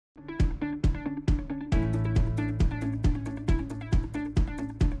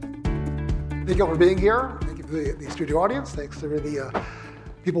Thank you all for being here. Thank you for the studio audience. Thanks to the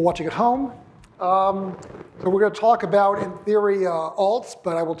people watching at home. So we're going to talk about, in theory, alts,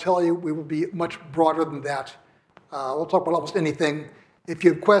 but I will tell you we will be much broader than that. We'll talk about almost anything. If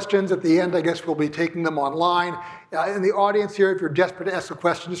you have questions at the end, I guess we'll be taking them online. In the audience here, if you're desperate to ask a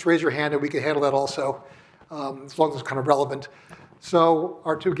question, just raise your hand and we can handle that also, as long as it's kind of relevant. So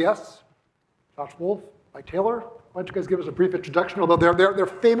our two guests, Josh Wolfe, Mike Taylor. Why don't you guys give us a brief introduction? Although they're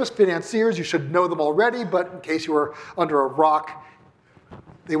famous financiers, you should know them already, but in case you were under a rock,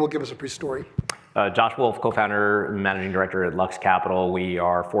 they will give us a brief story. Josh Wolfe, co-founder and managing director at Lux Capital. We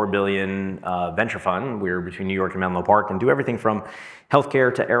are $4 billion venture fund. We're between New York and Menlo Park and do everything from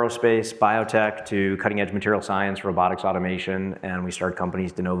healthcare to aerospace, biotech to cutting edge material science, robotics, automation, and we start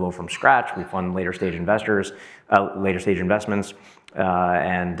companies de novo from scratch. We fund later stage investments,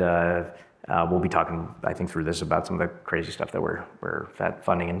 we'll be talking, I think, through this about some of the crazy stuff that we're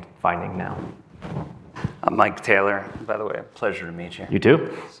funding and finding now. I'm Mike Taylor. By the way, a pleasure to meet you. You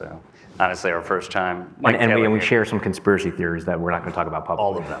too. So, honestly, our first time. And we share some conspiracy theories that we're not going to talk about publicly.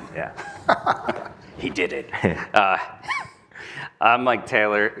 All of them. Yeah. He did it. I'm Mike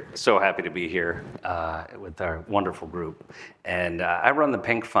Taylor. So happy to be here with our wonderful group. And I run the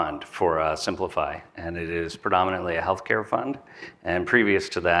Pink Fund for Simplify, and it is predominantly a healthcare fund. And previous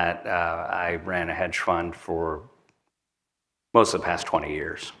to that, I ran a hedge fund for most of the past 20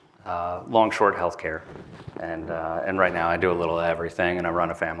 years. Long, short healthcare. And right now I do a little of everything, and I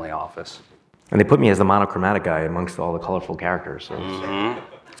run a family office. And they put me as the monochromatic guy amongst all the colorful characters, so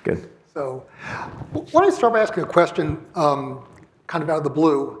it's good. So why don't I start by asking a question kind of out of the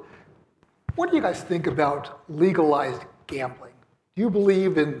blue. What do you guys think about legalized gambling? Do you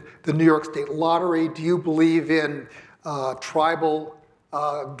believe in the New York State lottery? Do you believe in tribal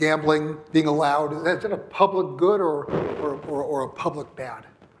gambling being allowed? Is that a public good or a public bad?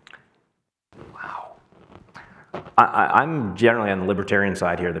 Wow. I'm generally on the libertarian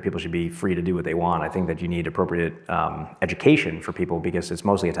side here, that people should be free to do what they want. I think that you need appropriate education for people because it's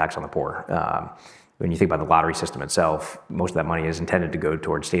mostly a tax on the poor. When you think about the lottery system itself, most of that money is intended to go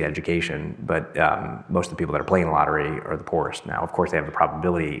towards state education, but most of the people that are playing the lottery are the poorest. Now, of course, they have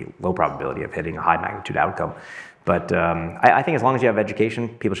the low probability of hitting a high magnitude outcome. But I think as long as you have education,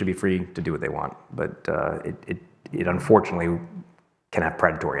 people should be free to do what they want. But it unfortunately can have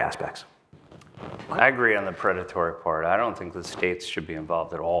predatory aspects. I agree on the predatory part. I don't think the states should be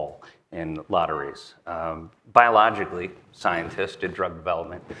involved at all in lotteries. Biologically, scientists did drug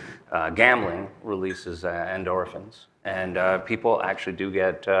development. Gambling releases endorphins, and people actually do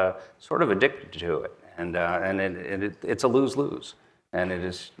get sort of addicted to it. And it's a lose-lose, and it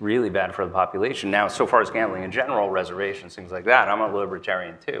is really bad for the population. Now, so far as gambling in general, reservations, things like that, I'm a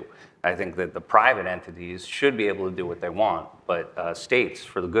libertarian too. I think that the private entities should be able to do what they want, but states,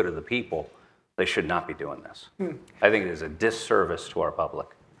 for the good of the people, they should not be doing this. I think it is a disservice to our public.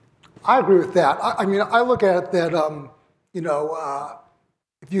 I agree with that. I mean, I look at it that,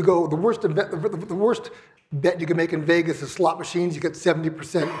 if you go, the worst bet you can make in Vegas is slot machines. You get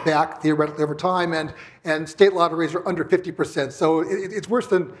 70% back theoretically over time, and state lotteries are under 50%. So it's worse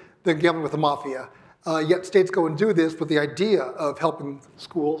than gambling with the mafia. Yet states go and do this with the idea of helping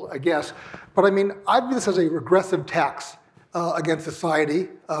schools, I guess. But I mean, I view this as a regressive tax against society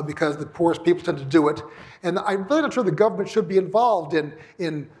because the poorest people tend to do it. And I'm really not sure the government should be involved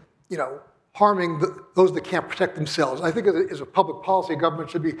in harming those that can't protect themselves. I think as a public policy, government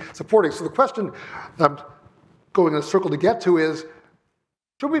should be supporting. So the question that I'm going in a circle to get to is,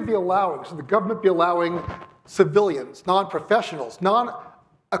 should the government be allowing civilians, non-professionals,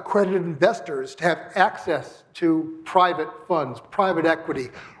 non-accredited investors to have access to private funds, private equity,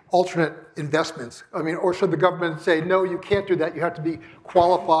 alternate investments? I mean, or should the government say, no, you can't do that. You have to be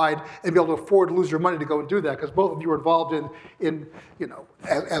qualified and be able to afford to lose your money to go and do that? Because both of you are involved in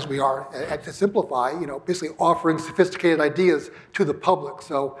as we are at Simplify, basically offering sophisticated ideas to the public.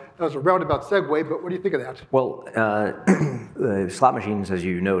 So that was a roundabout segue, but what do you think of that? Well, slot machines, as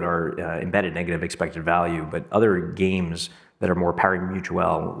you note, are embedded negative expected value, but other games that are more pari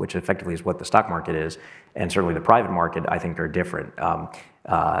mutuel, which effectively is what the stock market is, and certainly the private market, I think are different.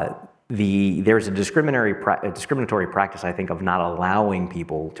 There's a discriminatory practice, I think, of not allowing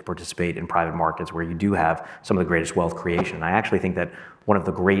people to participate in private markets where you do have some of the greatest wealth creation. And I actually think that one of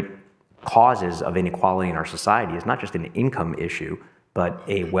the great causes of inequality in our society is not just an income issue, but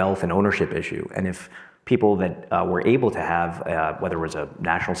a wealth and ownership issue. And if people that were able to have, whether it was a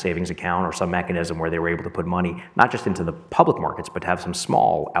national savings account or some mechanism where they were able to put money, not just into the public markets, but to have some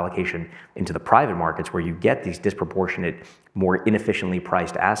small allocation into the private markets where you get these disproportionate, more inefficiently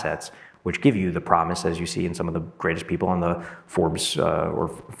priced assets, which give you the promise, as you see in some of the greatest people on the Forbes or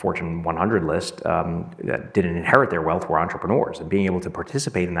Fortune 100 list that didn't inherit their wealth were entrepreneurs. And being able to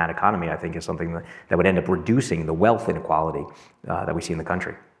participate in that economy, I think, is something that would end up reducing the wealth inequality that we see in the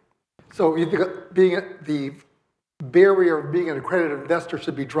country. So you think the barrier of being an accredited investor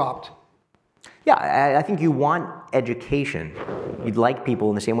should be dropped? Yeah, I think you want education. You'd like people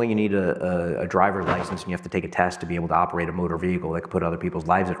in the same way you need a driver's license and you have to take a test to be able to operate a motor vehicle that could put other people's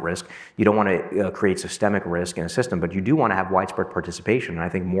lives at risk. You don't want to create systemic risk in a system, but you do want to have widespread participation, and I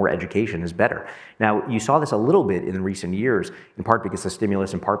think more education is better. Now, you saw this a little bit in recent years, in part because of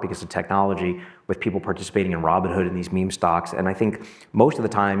stimulus, in part because of technology, with people participating in Robinhood and these meme stocks, and I think most of the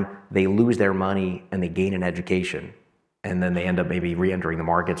time they lose their money and they gain an education. And then they end up maybe re-entering the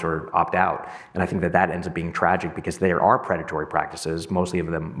markets or opt out. And I think that ends up being tragic because there are predatory practices, mostly of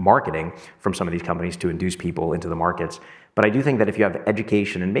them marketing from some of these companies to induce people into the markets. But I do think that if you have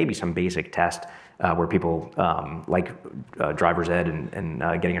education and maybe some basic test where people like driver's ed and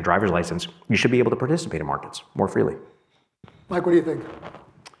getting a driver's license, you should be able to participate in markets more freely. Mike, what do you think?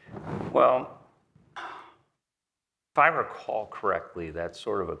 Well, if I recall correctly, that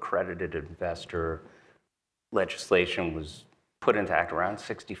sort of accredited investor legislation was put into act around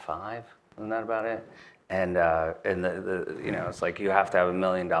 65, isn't that about it? And it's like you have to have $1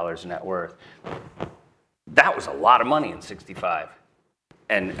 million in net worth. That was a lot of money in 65.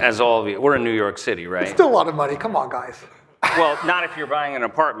 And as all of you, we're in New York City, right? It's still a lot of money, come on guys. Well, not if you're buying an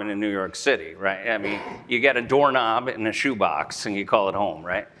apartment in New York City, right? I mean, you get a doorknob and a shoebox and you call it home,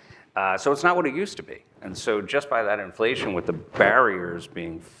 right? So it's not what it used to be. And so just by that inflation, with the barriers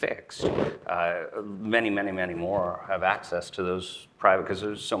being fixed, many, many, many more have access to those private, because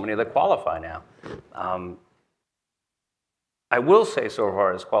there's so many that qualify now. I will say, so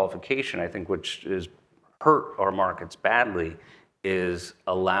far as qualification, I think which has hurt our markets badly is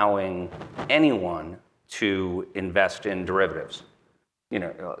allowing anyone to invest in derivatives. You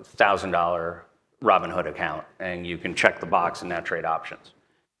know, $1,000 Robinhood account, and you can check the box and now trade options.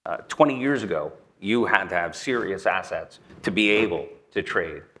 20 years ago, you had to have serious assets to be able to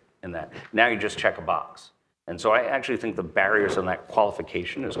trade in that. Now you just check a box. And so I actually think the barriers on that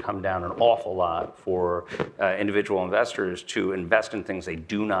qualification has come down an awful lot for individual investors to invest in things they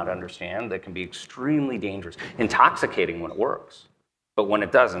do not understand that can be extremely dangerous, intoxicating when it works. But when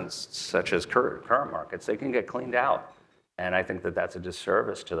it doesn't, such as current markets, they can get cleaned out. And I think that that's a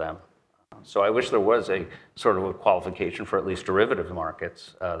disservice to them. So I wish there was a sort of a qualification for at least derivative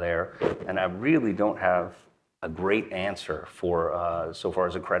markets there. And I really don't have a great answer for so far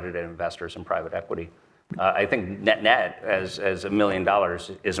as accredited investors in private equity. I think net as $1 million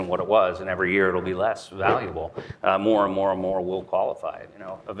isn't what it was, and every year it'll be less valuable. More and more and more will qualify. You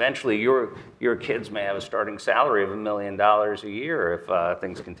know, eventually your kids may have a starting salary of $1 million a year if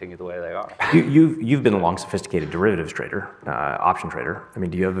things continue the way they are. You've been a long, sophisticated derivatives trader, option trader. I mean,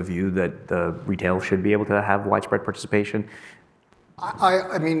 do you have a view that the retail should be able to have widespread participation?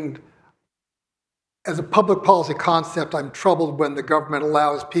 I mean, as a public policy concept, I'm troubled when the government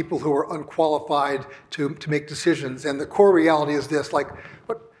allows people who are unqualified to make decisions. And the core reality is this, like,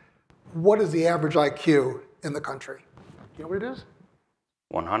 what is the average IQ in the country? You know what it is?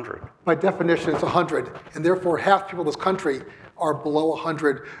 100. By definition, it's 100. And therefore, half people in this country are below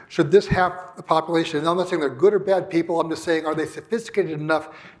 100. Should this half the population, and I'm not saying they're good or bad people, I'm just saying, are they sophisticated enough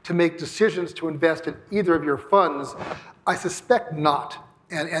to make decisions to invest in either of your funds? I suspect not.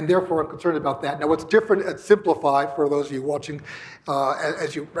 And therefore, I'm concerned about that. Now, what's different at Simplify, for those of you watching,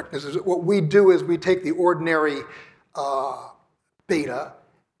 as you recognize, is what we do is we take the ordinary beta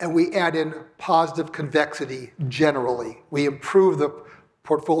and we add in positive convexity generally. We improve the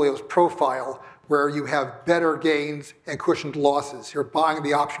portfolio's profile where you have better gains and cushioned losses. You're buying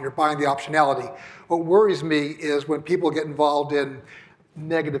the option, you're buying the optionality. What worries me is when people get involved in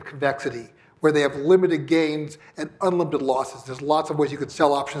negative convexity, where they have limited gains and unlimited losses. There's lots of ways you could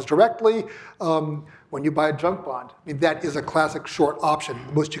sell options directly. When you buy a junk bond, I mean, that is a classic short option.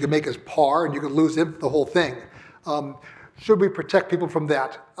 The most you can make is par, and you can lose the whole thing. Should we protect people from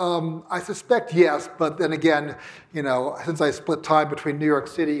that? I suspect yes, but then again, you know, since I split time between New York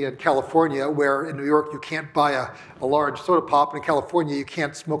City and California, where in New York you can't buy a large soda pop, and in California you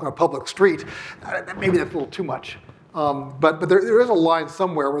can't smoke on a public street, maybe that's a little too much. But there is a line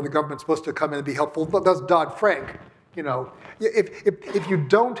somewhere where the government's supposed to come in and be helpful. That's Dodd-Frank. You know, if you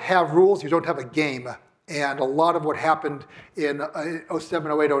don't have rules, you don't have a game. And a lot of what happened in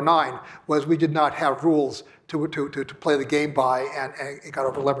 07, 08, 09 was we did not have rules to play the game by, and it got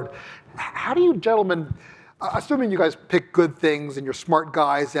over-levered. How do you gentlemen, assuming you guys pick good things and you're smart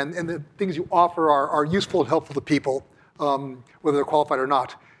guys and the things you offer are useful and helpful to people, whether they're qualified or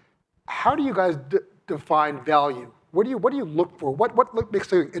not, how do you guys define value? What do you look for? What makes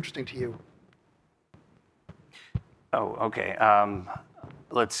something interesting to you? Oh, okay.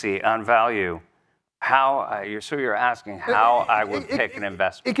 Let's see. On value, how so you're asking how I would pick an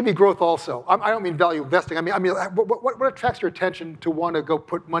investment? It can be growth also. I don't mean value investing. I mean, what attracts your attention to want to go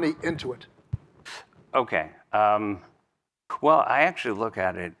put money into it? Okay. Well, I actually look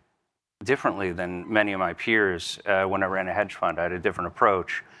at it differently than many of my peers. When I ran a hedge fund, I had a different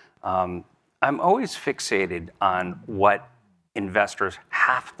approach. I'm always fixated on what investors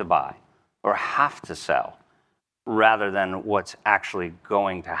have to buy or have to sell, rather than what's actually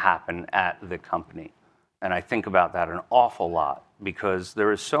going to happen at the company. And I think about that an awful lot because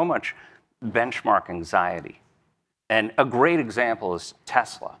there is so much benchmark anxiety. And a great example is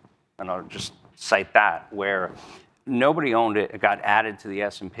Tesla. And I'll just cite that, where nobody owned it. It got added to the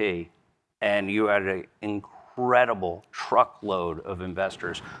S&P, and you had an incredible truckload of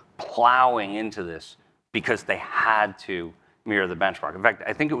investors plowing into this because they had to mirror the benchmark. In fact,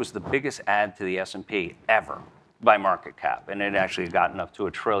 I think it was the biggest add to the S&P ever by market cap, and it actually had gotten up to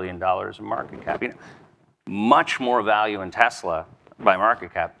 $1 trillion in market cap. You know, much more value in Tesla by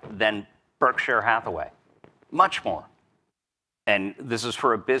market cap than Berkshire Hathaway, much more. And this is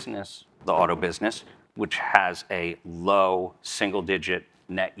for a business, the auto business, which has a low single-digit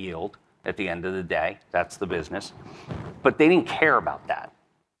net yield at the end of the day. That's the business. But they didn't care about that.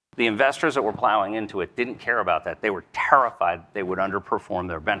 The investors that were plowing into it didn't care about that. They were terrified they would underperform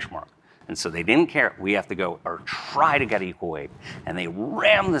their benchmark. And so they didn't care. We have to go or try to get equal weight. And they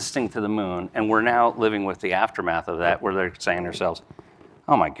rammed this thing to the moon. And we're now living with the aftermath of that, where they're saying to themselves,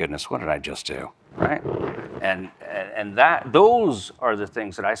 oh my goodness, what did I just do? Right? And those are the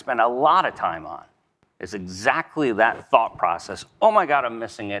things that I spend a lot of time on, is exactly that thought process. Oh my God, I'm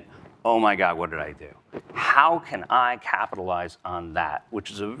missing it. Oh my God, what did I do? How can I capitalize on that?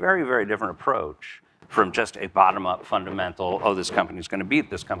 Which is a very, very different approach from just a bottom-up fundamental, oh, this company's going to beat,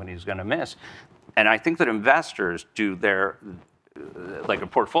 this company's going to miss. And I think that investors do their, like a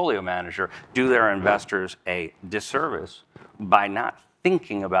portfolio manager, do their investors a disservice by not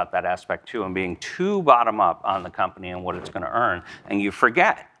thinking about that aspect too and being too bottom-up on the company and what it's going to earn. And you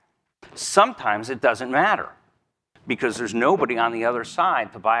forget, sometimes it doesn't matter because there's nobody on the other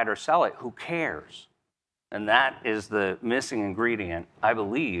side to buy it or sell it. Who cares? And that is the missing ingredient, I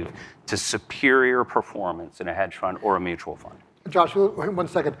believe, to superior performance in a hedge fund or a mutual fund. Josh, 1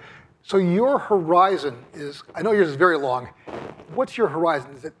 second. So your horizon is, I know yours is very long. What's your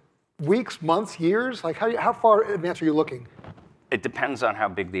horizon? Is it weeks, months, years? Like how far in advance are you looking? It depends on how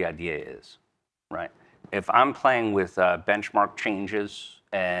big the idea is, right? If I'm playing with benchmark changes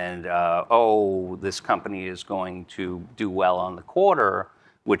and, this company is going to do well on the quarter,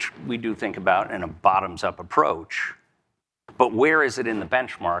 which we do think about in a bottoms-up approach, but where is it in the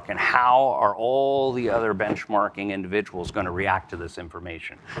benchmark and how are all the other benchmarking individuals going to react to this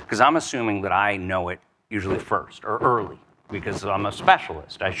information? Because I'm assuming that I know it usually first or early because I'm a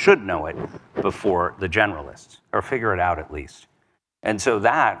specialist. I should know it before the generalists, or figure it out at least. And so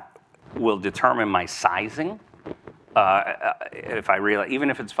that will determine my sizing. If I realize, even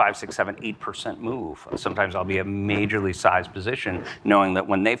if it's 5, 6, 7, 8% move, sometimes I'll be a majorly sized position, knowing that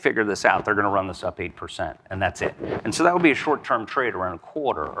when they figure this out, they're going to run this up 8%, and that's it. And so that would be a short-term trade around a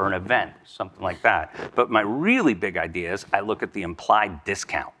quarter or an event, something like that. But my really big idea is I look at the implied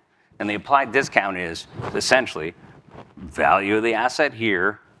discount, and the implied discount is essentially value of the asset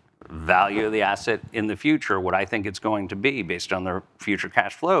here, value of the asset in the future, what I think it's going to be based on their future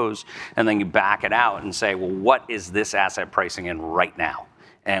cash flows, and then you back it out and say, well, what is this asset pricing in right now?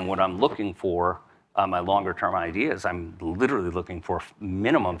 And what I'm looking for, my longer term ideas, I'm literally looking for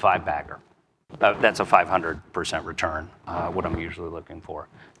minimum 5-bagger. That's a 500% return, what I'm usually looking for.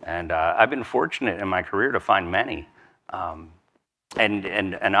 And I've been fortunate in my career to find many. And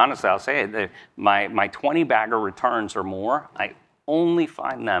honestly, I'll say it, my 20-bagger returns or more, I only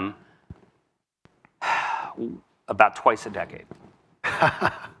find them about twice a decade.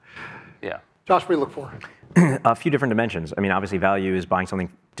 Yeah. Josh, what do you look for? A few different dimensions. I mean, obviously value is buying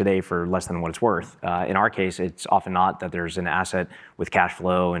something today for less than what it's worth. In our case, it's often not that there's an asset with cash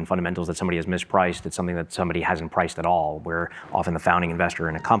flow and fundamentals that somebody has mispriced. It's something that somebody hasn't priced at all. We're often the founding investor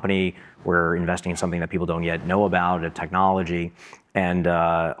in a company. We're investing in something that people don't yet know about, a technology. And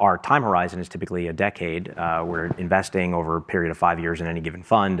our time horizon is typically a decade. We're investing over a period of 5 years in any given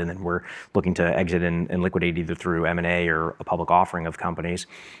fund, and then we're looking to exit and liquidate either through M&A or a public offering of companies.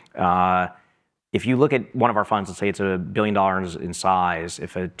 If you look at one of our funds, let's say it's $1 billion in size,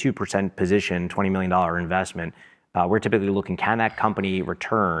 if a 2% position, $20 million investment, we're typically looking, can that company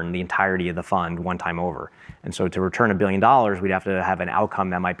return the entirety of the fund one time over? And so to return $1 billion, we'd have to have an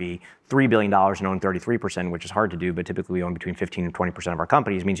outcome that might be $3 billion and own 33%, which is hard to do, but typically we own between 15 and 20% of our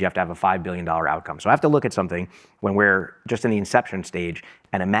companies, means you have to have a $5 billion outcome. So I have to look at something when we're just in the inception stage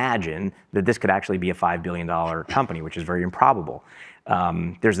and imagine that this could actually be a $5 billion company, which is very improbable.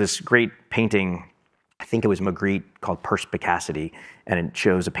 There's this great painting, I think it was Magritte, called Perspicacity, and it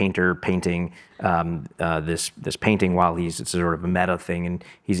shows a painter painting this painting while it's sort of a meta thing, and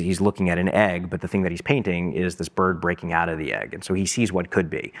he's looking at an egg, but the thing that he's painting is this bird breaking out of the egg, and so he sees what could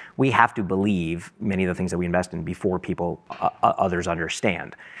be. We have to believe many of the things that we invest in before others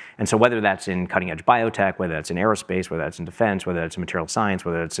understand. And so whether that's in cutting-edge biotech, whether that's in aerospace, whether that's in defense, whether that's in material science,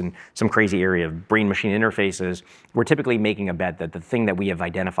 whether it's in some crazy area of brain-machine interfaces, we're typically making a bet that the thing that we have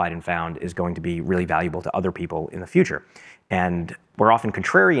identified and found is going to be really valuable to other people in the future. And we're often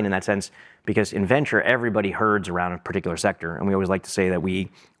contrarian in that sense because in venture, everybody herds around a particular sector. And we always like to say that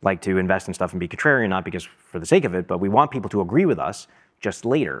we like to invest in stuff and be contrarian, not because for the sake of it, but we want people to agree with us just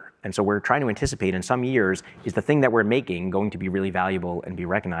later. And so we're trying to anticipate in some years, is the thing that we're making going to be really valuable and be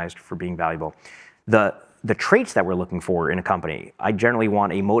recognized for being valuable? The traits that we're looking for in a company, I generally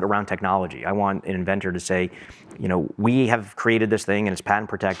want a moat around technology. I want an inventor to say, you know, we have created this thing and it's patent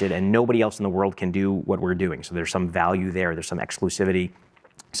protected and nobody else in the world can do what we're doing. So there's some value there, there's some exclusivity,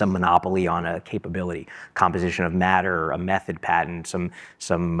 some monopoly on a capability, composition of matter, a method patent, some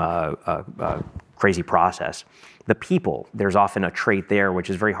crazy process. The people, there's often a trait there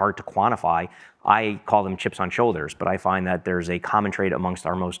which is very hard to quantify. I call them chips on shoulders, but I find that there's a common trait amongst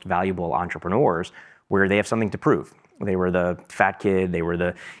our most valuable entrepreneurs where they have something to prove. They were the fat kid, they were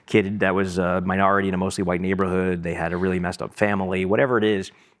the kid that was a minority in a mostly white neighborhood, they had a really messed up family, whatever it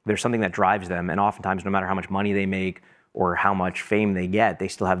is, there's something that drives them, and oftentimes no matter how much money they make or how much fame they get, they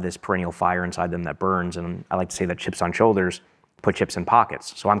still have this perennial fire inside them that burns, and I like to say that chips on shoulders put chips in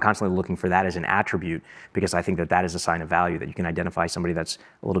pockets. So I'm constantly looking for that as an attribute because I think that that is a sign of value, that you can identify somebody that's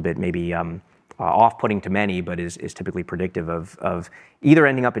a little bit maybe off-putting to many, but is typically predictive of either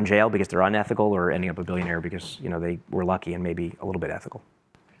ending up in jail because they're unethical or ending up a billionaire because they were lucky and maybe a little bit ethical.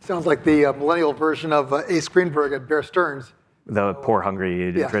 Sounds like the millennial version of Ace Greenberg at Bear Stearns. The poor,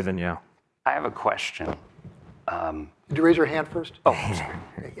 hungry, driven, yeah. I have a question. Did you raise your hand first? Oh, sorry.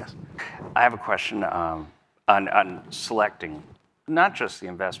 Okay, yes. I have a question on selecting not just the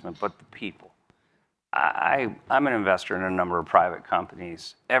investment, but the people. I'm an investor in a number of private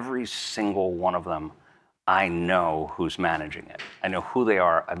companies. Every single one of them, I know who's managing it. I know who they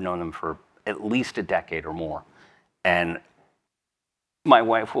are. I've known them for at least a decade or more. And my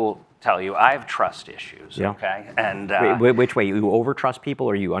wife will tell you, I have trust issues, okay? And which way? You over-trust people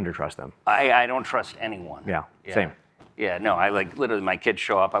or you under-trust them? I don't trust anyone. Yeah, same. Yeah, no, I literally, my kids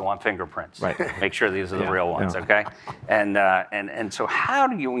show up, I want fingerprints. Right. Make sure these are the real ones, okay? And so how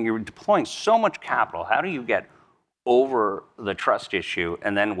do you, when you're deploying so much capital, how do you get over the trust issue?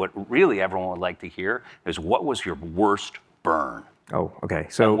 And then what really everyone would like to hear is, what was your worst burn? Oh, okay.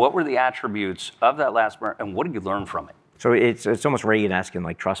 So and what were the attributes of that last burn, and what did you learn from it? So it's almost Reagan-esque in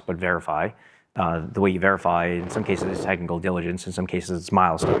like trust but verify. The way you verify, in some cases it's technical diligence, in some cases it's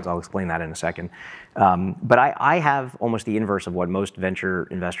milestones. I'll explain that in a second. But I have almost the inverse of what most venture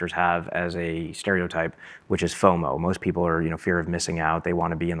investors have as a stereotype, which is FOMO. Most people are, fear of missing out. They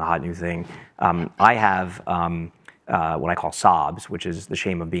want to be in the hot new thing. I have what I call SOBs, which is the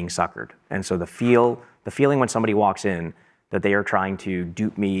shame of being suckered. And so the feeling when somebody walks in that they are trying to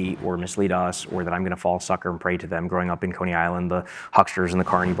dupe me or mislead us, or that I'm going to fall sucker and prey to them. Growing up in Coney Island, the hucksters and the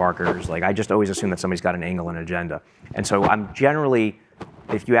carny barkers, I just always assume that somebody's got an angle and agenda. And so I'm generally,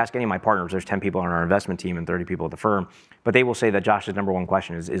 if you ask any of my partners, there's 10 people on our investment team and 30 people at the firm, but they will say that Josh's number one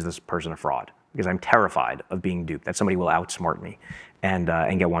question is this person a fraud? Because I'm terrified of being duped, that somebody will outsmart me and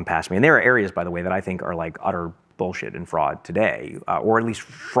get one past me. And there are areas, by the way, that I think are like utter bullshit and fraud today, or at least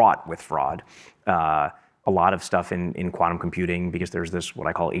fraught with fraud. A lot of stuff in quantum computing, because there's this what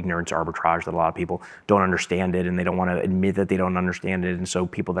I call ignorance arbitrage, that a lot of people don't understand it and they don't want to admit that they don't understand it. And so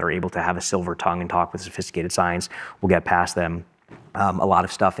people that are able to have a silver tongue and talk with sophisticated science will get past them. A lot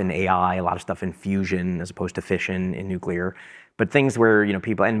of stuff in AI, a lot of stuff in fusion as opposed to fission in nuclear. But things where,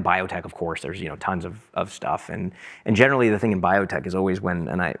 people, and biotech, of course, there's, tons of stuff. And generally the thing in biotech is always when,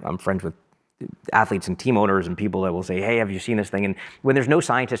 and I'm friends with athletes and team owners and people that will say, hey, have you seen this thing? And when there's no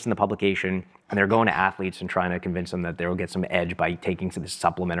scientists in the publication and they're going to athletes and trying to convince them that they'll get some edge by taking this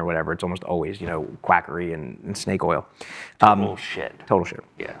supplement or whatever, it's almost always, quackery and snake oil. Total shit. Total shit.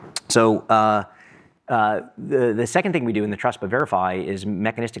 Yeah. So the second thing we do in the trust but verify is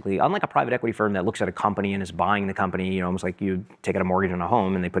mechanistically, unlike a private equity firm that looks at a company and is buying the company, almost like you take out a mortgage on a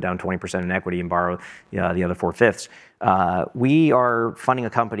home and they put down 20% in equity and borrow the other 4/5. We are funding a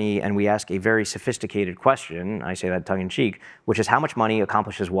company and we ask a very sophisticated question, I say that tongue in cheek, which is how much money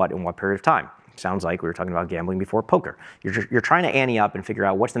accomplishes what in what period of time. Sounds like we were talking about gambling before poker. You're trying to ante up and figure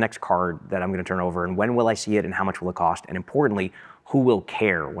out what's the next card that I'm going to turn over and when will I see it and how much will it cost, and importantly, who will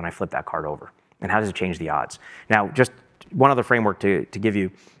care when I flip that card over. And how does it change the odds? Now, just one other framework to give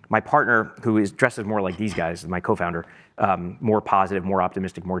you. My partner, who dresses more like these guys, my co-founder, more positive, more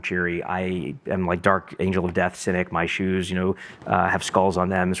optimistic, more cheery. I am like dark angel of death, cynic. My shoes, have skulls on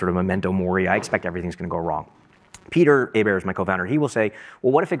them, sort of memento mori. I expect everything's going to go wrong. Peter Hebert is my co-founder. He will say,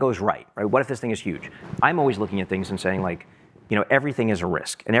 well, what if it goes right? What if this thing is huge? I'm always looking at things and saying, like, everything is a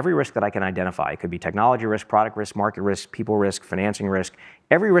risk. And every risk that I can identify, it could be technology risk, product risk, market risk, people risk, financing risk,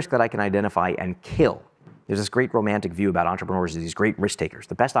 every risk that I can identify and kill. There's this great romantic view about entrepreneurs as these great risk takers.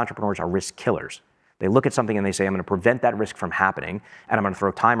 The best entrepreneurs are risk killers. They look at something and they say, I'm going to prevent that risk from happening, and I'm going to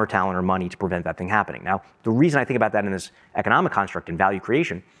throw time or talent or money to prevent that thing happening. Now, the reason I think about that in this economic construct in value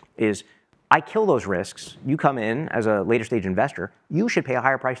creation is I kill those risks. You come in as a later stage investor, you should pay a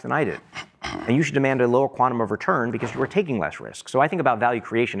higher price than I did. And you should demand a lower quantum of return because you were taking less risk. So I think about value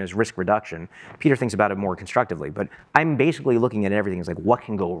creation as risk reduction. Peter thinks about it more constructively, but I'm basically looking at everything as like, what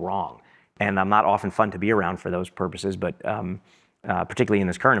can go wrong? And I'm not often fun to be around for those purposes, but particularly in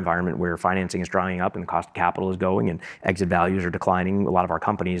this current environment where financing is drying up and the cost of capital is going and exit values are declining, a lot of our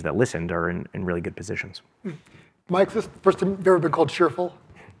companies that listened are in really good positions. Mike, is this the first time you've ever been called cheerful?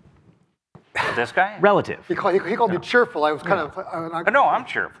 This guy? Relative. He called me cheerful. I was kind of... No, I'm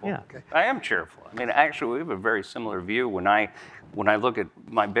cheerful. Yeah. Okay. I am cheerful. I mean, actually, we have a very similar view when I look at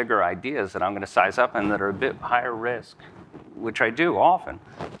my bigger ideas that I'm going to size up and that are a bit higher risk, which I do often.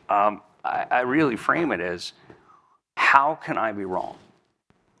 I really frame it as, how can I be wrong?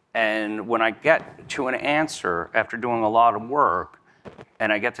 And when I get to an answer after doing a lot of work,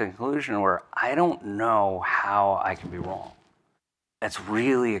 and I get to the conclusion where I don't know how I can be wrong, that's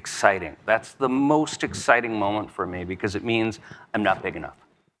really exciting. That's the most exciting moment for me because it means I'm not big enough.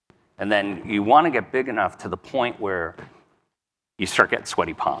 And then you want to get big enough to the point where you start getting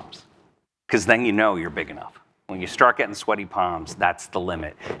sweaty palms, because then you know you're big enough. When you start getting sweaty palms, that's the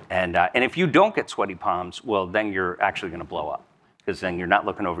limit. And if you don't get sweaty palms, well, then you're actually going to blow up, because then you're not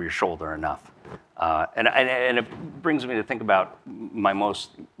looking over your shoulder enough. And it brings me to think about my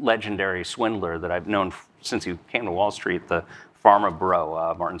most legendary swindler that I've known since he came to Wall Street, the pharma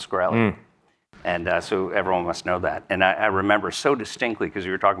bro, Martin Scorelli. And so everyone must know that. And I remember so distinctly, because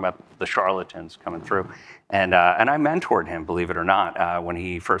you were talking about the charlatans coming through. And I mentored him, believe it or not, when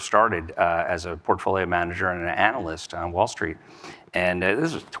he first started as a portfolio manager and an analyst on Wall Street. And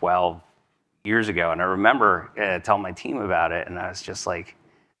this was 12 years ago. And I remember telling my team about it. And I was just like,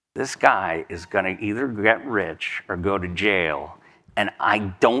 this guy is going to either get rich or go to jail. And I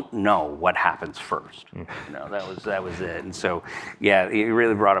don't know what happens first. That was it. And so, yeah, you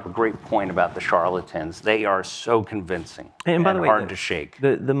really brought up a great point about the charlatans. They are so convincing and by the way, hard to shake.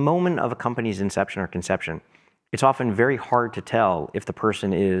 The moment of a company's inception or conception, it's often very hard to tell if the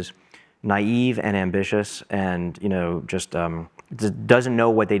person is naive and ambitious and just doesn't know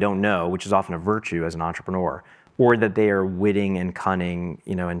what they don't know, which is often a virtue as an entrepreneur, or that they are witting and cunning,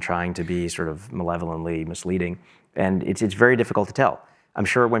 and trying to be sort of malevolently misleading. And it's very difficult to tell. I'm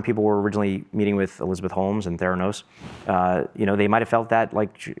sure when people were originally meeting with Elizabeth Holmes and Theranos, they might have felt that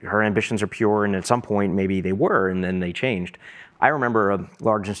like her ambitions are pure, and at some point maybe they were, and then they changed. I remember a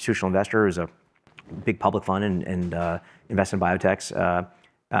large institutional investor who's a big public fund and invests in biotechs,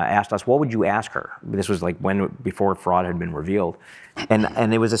 asked us, what would you ask her? This was like before fraud had been revealed.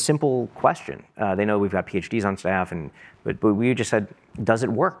 And it was a simple question. They know we've got PhDs on staff, but we just said, does it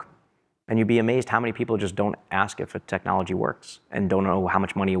work? And you'd be amazed how many people just don't ask if a technology works and don't know how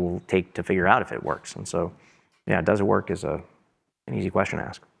much money it will take to figure out if it works. And so, yeah, does it work is an easy question to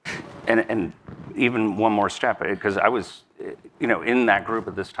ask. And even one more step, because I was, in that group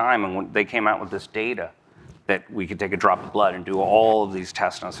at this time, and when they came out with this data that we could take a drop of blood and do all of these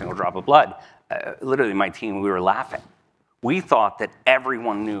tests on a single drop of blood, literally my team, we were laughing. We thought that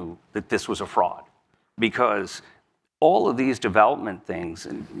everyone knew that this was a fraud, because all of these development things,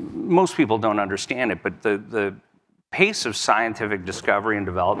 and most people don't understand it, but the pace of scientific discovery and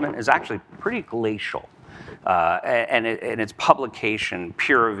development is actually pretty glacial. And it's publication,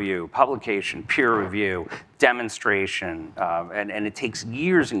 peer review, demonstration, and it takes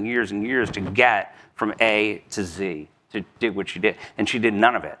years and years and years to get from A to Z to do what she did. And she did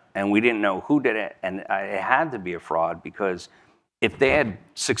none of it, and we didn't know who did it, and it had to be a fraud, because if they had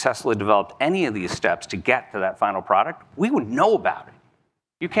successfully developed any of these steps to get to that final product, we would know about it.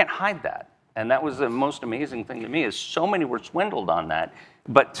 You can't hide that. And that was the most amazing thing to me, is so many were swindled on that.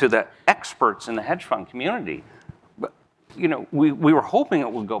 But to the experts in the hedge fund community, you know, we were hoping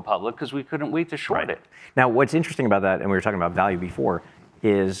it would go public because we couldn't wait to short it. Now, what's interesting about that, and we were talking about value before,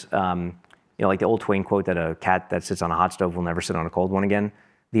 is you know, like the old Twain quote that a cat that sits on a hot stove will never sit on a cold one again.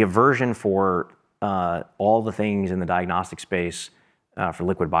 The aversion for all the things in the diagnostic space for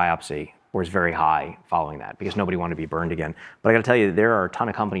liquid biopsy was very high following that, because nobody wanted to be burned again. But I got to tell you, there are a ton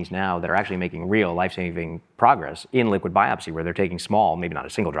of companies now that are actually making real life-saving progress in liquid biopsy, where they're taking small, maybe not a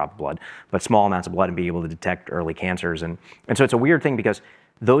single drop of blood, but small amounts of blood and be able to detect early cancers. And so it's a weird thing, because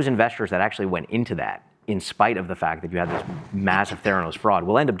those investors that actually went into that, in spite of the fact that you had this massive Theranos fraud,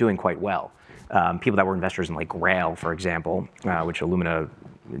 will end up doing quite well. People that were investors in like Grail, for example, which Illumina,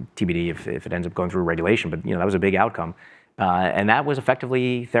 TBD if it ends up going through regulation, but you know, that was a big outcome. And that was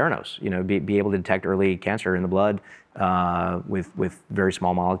effectively Theranos, you know, be able to detect early cancer in the blood with very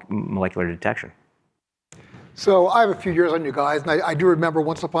small molecular detection. So I have a few years on you guys, and I do remember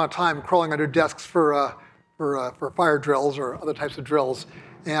once upon a time crawling under desks for fire drills or other types of drills.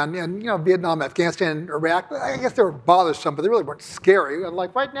 And you know, Vietnam, Afghanistan, Iraq, I guess they were bothersome, but they really weren't scary. And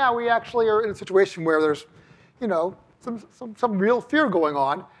like right now, we actually are in a situation where there's, you know, some real fear going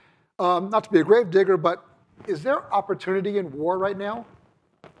on. Not to be a grave digger, but is there opportunity in war right now?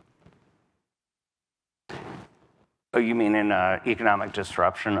 Oh, you mean in economic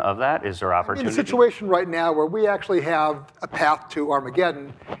disruption of that? Is there opportunity? In a situation right now where we actually have a path to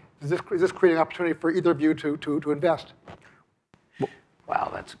Armageddon, is this creating opportunity for either of you to invest? Wow,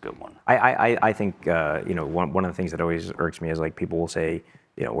 that's a good one. I think you know, one of the things that always irks me is like people will say,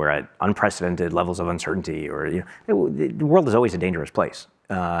 you know, we're at unprecedented levels of uncertainty, or you know, the world is always a dangerous place.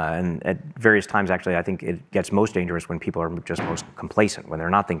 And at various times, actually, I think it gets most dangerous when people are just most complacent, when they're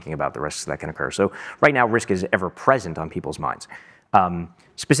not thinking about the risks that can occur. So right now, risk is ever present on people's minds.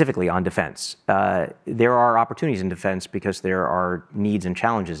 Specifically on defense, there are opportunities in defense because there are needs and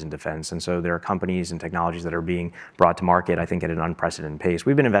challenges in defense. And so there are companies and technologies that are being brought to market, I think, at an unprecedented pace.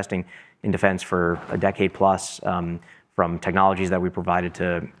 We've been investing in defense for a decade plus, from technologies that we provided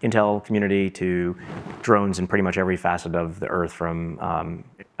to intel community to drones in pretty much every facet of the earth, from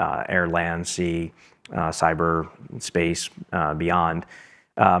air, land, sea, cyber, space, beyond.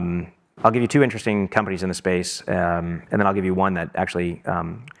 I'll give you two interesting companies in the space, and then I'll give you one that actually,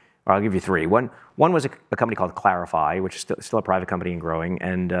 or I'll give you three. One was a company called Clarify, which is still a private company and growing,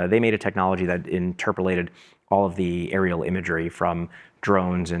 and they made a technology that interpolated all of the aerial imagery from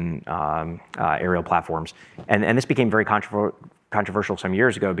drones and aerial platforms. And this became very controversial some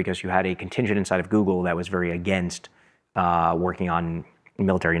years ago, because you had a contingent inside of Google that was very against working on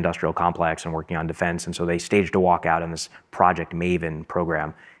military-industrial complex and working on defense, and so they staged a walkout on this Project Maven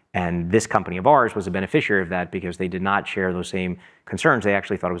program. And this company of ours was a beneficiary of that, because they did not share those same concerns. They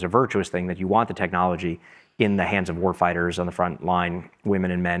actually thought it was a virtuous thing, that you want the technology in the hands of warfighters on the front line,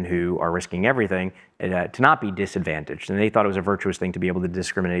 women and men who are risking everything, to not be disadvantaged. And they thought it was a virtuous thing to be able to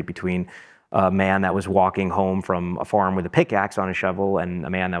discriminate between a man that was walking home from a farm with a pickaxe on a shovel and a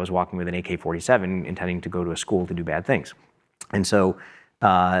man that was walking with an AK-47 intending to go to a school to do bad things. And so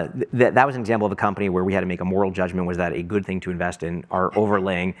that was an example of a company where we had to make a moral judgment. Was that a good thing to invest in? Our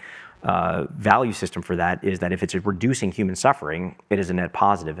overlaying value system for that is that if it's reducing human suffering, it is a net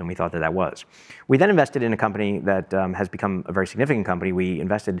positive, and we thought that was. We then invested in a company that has become a very significant company. We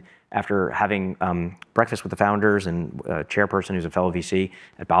invested after having breakfast with the founders and a chairperson who's a fellow VC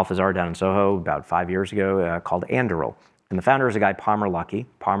at Balthazar down in Soho about 5 years ago, called Anduril. And the founder is a guy, Palmer Luckey.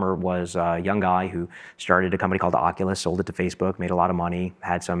 Palmer was a young guy who started a company called Oculus, sold it to Facebook, made a lot of money,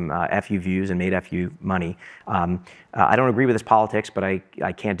 had some FU views and made FU money. I don't agree with his politics, but I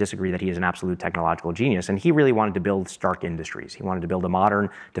can't disagree that he is an absolute technological genius. And he really wanted to build Stark Industries. He wanted to build a modern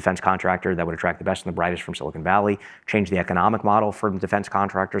defense contractor that would attract the best and the brightest from Silicon Valley, change the economic model for defense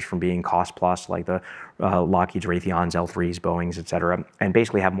contractors from being cost plus, like the Lockheed's, Raytheon's, L3s, Boeing's, et cetera, and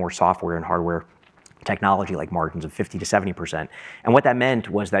basically have more software and hardware technology, like margins of 50 to 70%. And what that meant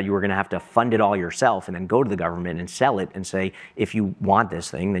was that you were going to have to fund it all yourself and then go to the government and sell it and say, if you want this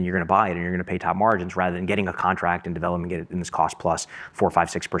thing, then you're going to buy it and you're going to pay top margins, rather than getting a contract and develop and get it in this cost plus 4, 5,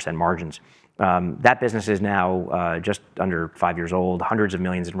 6% margins. That business is now just under 5 years old, hundreds of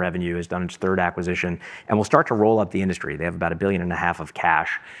millions in revenue, has done its third acquisition, and will start to roll up the industry. They have about $1.5 billion of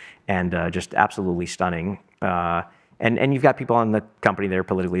cash, and just absolutely stunning. And you've got people on the company there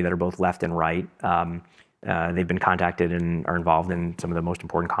politically that are both left and right. They've been contacted and are involved in some of the most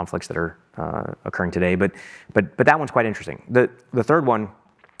important conflicts that are occurring today. But that one's quite interesting. The third one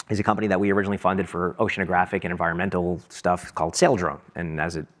is a company that we originally funded for oceanographic and environmental stuff called Saildrone. And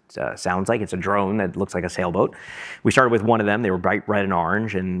as it sounds like, it's a drone that looks like a sailboat. We started with one of them. They were bright red and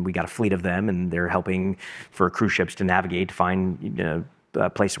orange, and we got a fleet of them, and they're helping for cruise ships to navigate, to find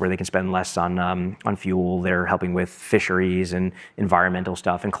places where they can spend less on fuel. They're helping with fisheries and environmental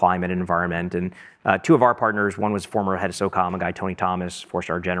stuff and climate and environment. And two of our partners, one was former head of SOCOM, a guy, Tony Thomas,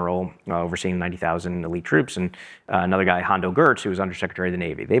 four-star general, overseeing 90,000 elite troops, and another guy, Hondo Gertz, who was Undersecretary of the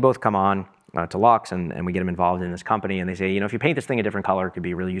Navy. They both come on to Lux, and we get them involved in this company, and they say, if you paint this thing a different color, it could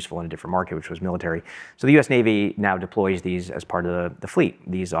be really useful in a different market, which was military. So the US Navy now deploys these as part of the fleet,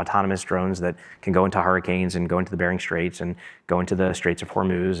 these autonomous drones that can go into hurricanes and go into the Bering Straits and go into the Straits of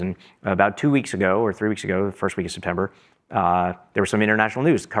Hormuz. And about 2 weeks ago, or 3 weeks ago, the first week of September, there was some international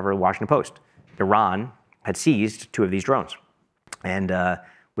news to cover the Washington Post. Iran had seized 2 of these drones. And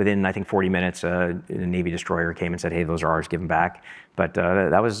within, I think, 40 minutes, a Navy destroyer came and said, hey, those are ours, give them back. But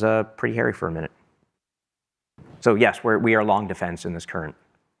that was pretty hairy for a minute. So yes, we are long defense in this current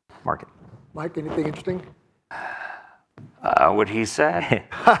market. Mike, anything interesting? What he said.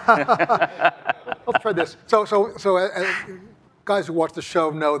 Let's try this. So guys who watch the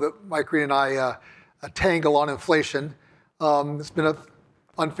show know that Mike Green and I tangle on inflation. It's been an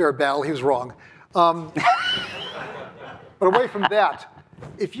unfair battle. He was wrong. But away from that,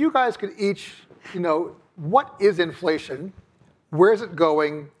 if you guys could each, what is inflation? Where is it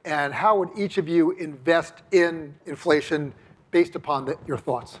going? And how would each of you invest in inflation based upon your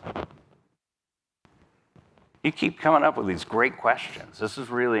thoughts? You keep coming up with these great questions. This is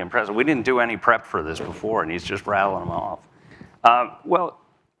really impressive. We didn't do any prep for this before, and he's just rattling them off. Well,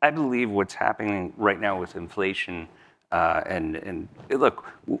 I believe what's happening right now with inflation, and look,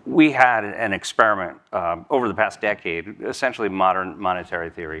 we had an experiment over the past decade, essentially modern monetary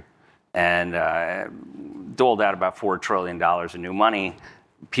theory, and doled out about $4 trillion in new money.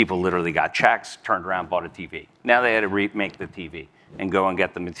 People literally got checks, turned around, bought a TV. Now they had to remake the TV and go and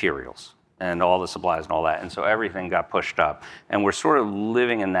get the materials and all the supplies and all that. And so everything got pushed up. And we're sort of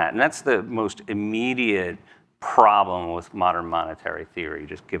living in that. And that's the most immediate problem with modern monetary theory,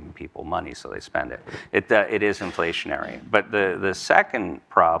 just giving people money so they spend it. It is inflationary. But the second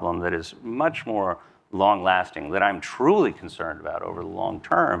problem that is much more long-lasting, that I'm truly concerned about over the long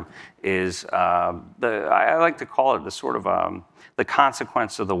term, is I like to call it the sort of the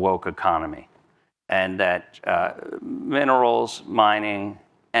consequence of the woke economy. And that minerals, mining,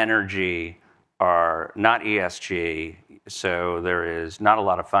 energy are not ESG, so there is not a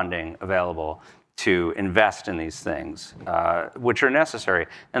lot of funding available to invest in these things, which are necessary.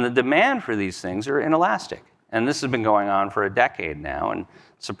 And the demand for these things are inelastic. And this has been going on for a decade now. And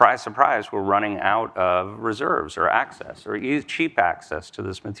surprise, surprise, we're running out of reserves or access or cheap access to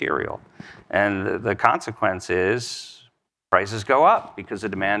this material. And the consequence is prices go up because the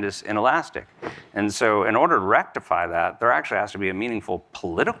demand is inelastic. And so in order to rectify that, there actually has to be a meaningful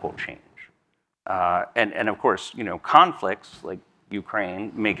political change. And of course, conflicts like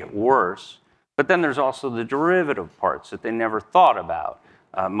Ukraine make it worse. But then there's also the derivative parts that they never thought about.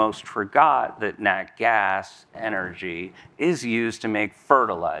 Most forgot that nat gas energy is used to make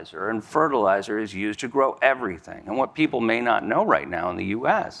fertilizer, and fertilizer is used to grow everything. And what people may not know right now in the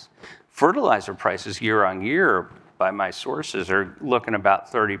US, fertilizer prices year on year, by my sources, are looking about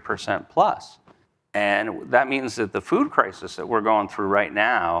 30% plus. And that means that the food crisis that we're going through right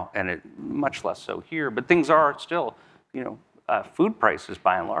now, and much less so here, but things are still, food prices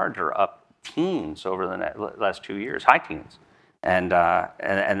by and large are up teens over the last 2 years, high teens. And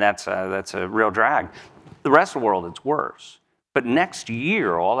that's a real drag. The rest of the world, it's worse. But next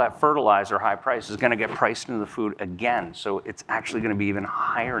year, all that fertilizer high price is going to get priced into the food again. So it's actually going to be even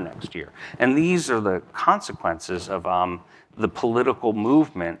higher next year. And these are the consequences of the political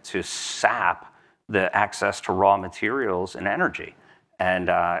movement to sap the access to raw materials and energy. And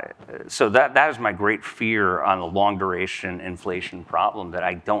so that is my great fear on the long duration inflation problem that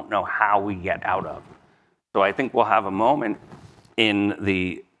I don't know how we get out of. So I think we'll have a moment in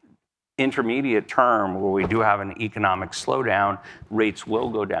the intermediate term where we do have an economic slowdown, rates will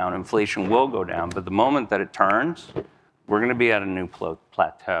go down, inflation will go down, but the moment that it turns, we're going to be at a new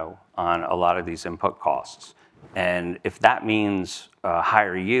plateau on a lot of these input costs. And if that means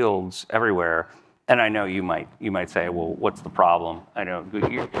higher yields everywhere, And I know you might say, well, what's the problem? I know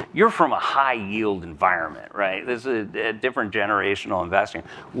you're from a high yield environment, right? This is a different generational investing.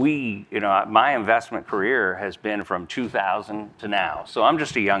 My investment career has been from 2000 to now, so I'm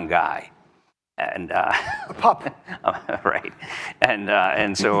just a young guy. And A pup. right,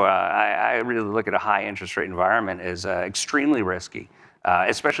 and so I really look at a high interest rate environment as extremely risky,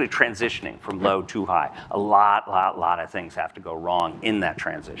 especially transitioning from low to high. A lot of things have to go wrong in that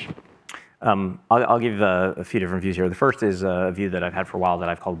transition. I'll give a few different views here. The first is a view that I've had for a while that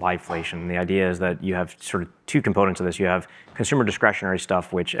I've called biflation. The idea is that you have sort of two components of this. You have consumer discretionary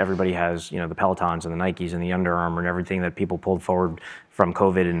stuff, which everybody has, the Pelotons and the Nikes and the Under Armour and everything that people pulled forward from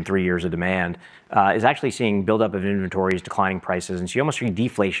COVID and 3 years of demand, is actually seeing buildup of inventories, declining prices, and so you almost see a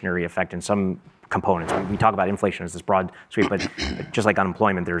deflationary effect in some components. We talk about inflation as this broad sweep, but just like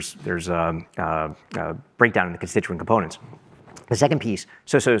unemployment, there's a breakdown in the constituent components. The second piece,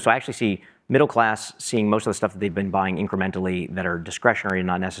 so I actually see middle class seeing most of the stuff that they've been buying incrementally that are discretionary and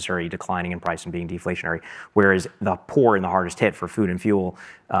not necessarily declining in price and being deflationary, whereas the poor and the hardest hit for food and fuel,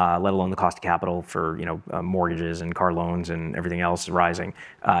 let alone the cost of capital for mortgages and car loans and everything else rising,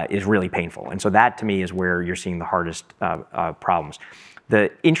 is really painful. And so that to me is where you're seeing the hardest problems.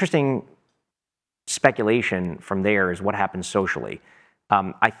 The interesting speculation from there is what happens socially.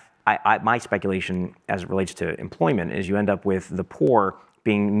 My speculation as it relates to employment is you end up with the poor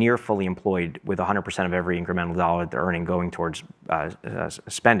being near fully employed with 100% of every incremental dollar that they're earning going towards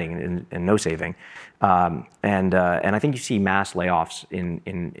spending and no saving. And I think you see mass layoffs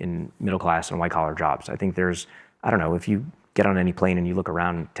in middle class and white collar jobs. I think I don't know, if you get on any plane and you look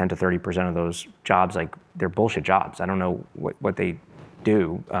around, 10 to 30% of those jobs, like they're bullshit jobs. I don't know what they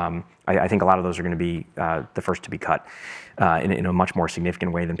do. I think a lot of those are going to be the first to be cut in a much more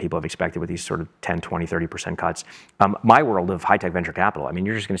significant way than people have expected with these sort of 10, 20, 30% cuts. My world of high-tech venture capital, I mean,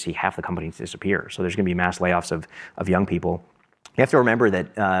 you're just going to see half the companies disappear. So there's going to be mass layoffs of young people. You have to remember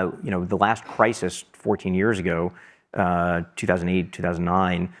that the last crisis 14 years ago, 2008,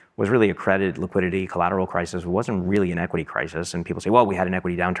 2009, was really a credit, liquidity, collateral crisis. It wasn't really an equity crisis. And people say, well, we had an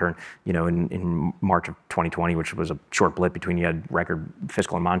equity downturn, in March of 2020, which was a short blip between you had record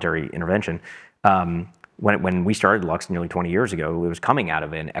fiscal and monetary intervention. When we started Lux nearly 20 years ago, it was coming out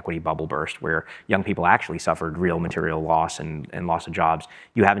of an equity bubble burst where young people actually suffered real material loss and loss of jobs.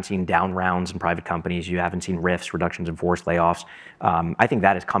 You haven't seen down rounds in private companies. You haven't seen RIFs, reductions in forced layoffs. I think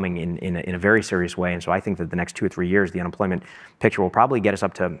that is coming in a very serious way. And so I think that the next 2 or 3 years, the unemployment picture will probably get us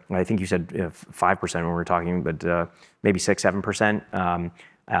up to, I think you said 5% when we were talking, but maybe 6, 7%.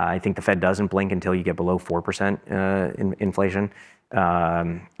 I think the Fed doesn't blink until you get below 4% in inflation.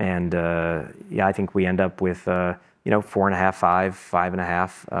 I think we end up with 4.5, 5,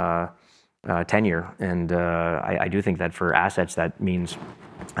 5.5 10-year, and I do think that for assets that means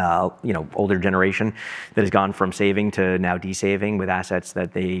older generation that has gone from saving to now desaving with assets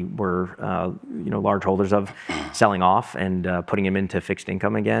that they were large holders of selling off and putting them into fixed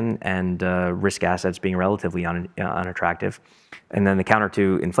income again, and risk assets being relatively unattractive. And then the counter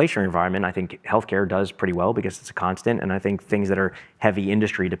to inflationary environment, I think healthcare does pretty well because it's a constant, and I think things that are heavy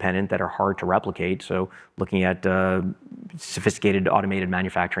industry dependent that are hard to replicate, so looking at sophisticated automated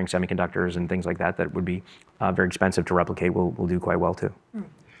manufacturing, semiconductors and things like that would be very expensive to replicate will do quite well too.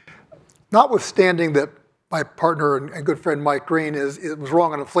 Notwithstanding that my partner and good friend Mike Green was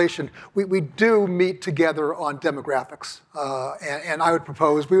wrong on inflation, we do meet together on demographics. And I would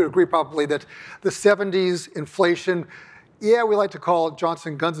propose, we would agree probably that the 70s inflation, yeah, we like to call it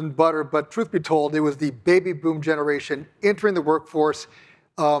Johnson guns and butter, but truth be told, it was the baby boom generation entering the workforce.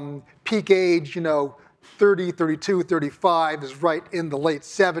 Peak age, 30, 32, 35 is right in the late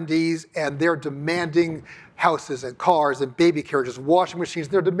 70s, and they're demanding houses and cars and baby carriages, washing machines.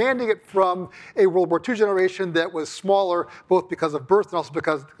 They're demanding it from a World War II generation that was smaller, both because of birth and also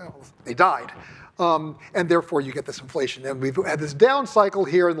because they died. And therefore, you get this inflation. And we've had this down cycle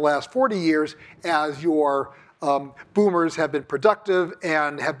here in the last 40 years as your boomers have been productive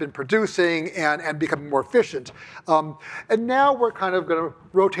and have been producing and becoming more efficient. And now we're kind of going to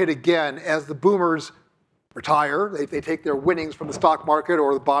rotate again as the boomers retire. They take their winnings from the stock market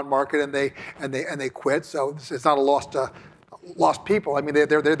or the bond market and they quit. So it's not a lost people. I mean,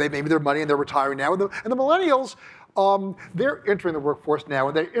 they maybe their money and they're retiring now. And the millennials, they're entering the workforce now,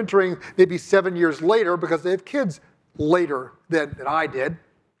 and they're entering maybe 7 years later because they have kids later than I did.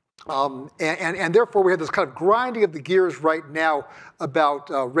 And therefore, we have this kind of grinding of the gears right now about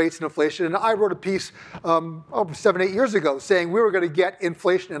rates and inflation. And I wrote a piece 7, 8 years ago saying we were going to get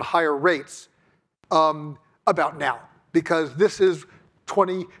inflation and higher rates about now, because this is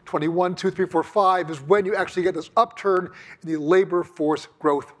 20, 21, 2, 3, 4, 5 is when you actually get this upturn in the labor force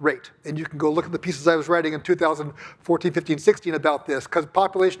growth rate. And you can go look at the pieces I was writing in 2014, 15, 16 about this, because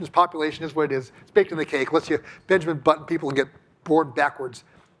population is what it is. It's baked in the cake. Lets you Benjamin Button people and get born backwards.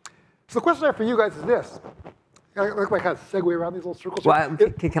 So the question I have for you guys is this. I like my kind of segue around these little circles. Well,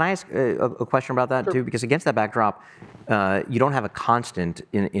 can I ask a question about that, too? Because against that backdrop, you don't have a constant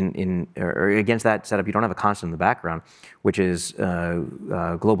or against that setup, you don't have a constant in the background, which is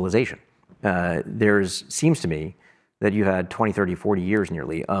globalization. Seems to me that you had 20, 30, 40 years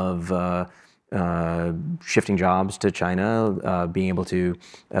nearly of shifting jobs to China, being able to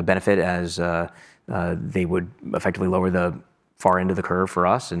benefit as they would effectively lower the far end of the curve for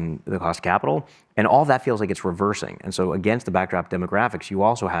us and the cost of capital. And all that feels like it's reversing. And so against the backdrop demographics, you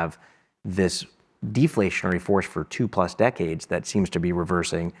also have this deflationary force for 2+ decades that seems to be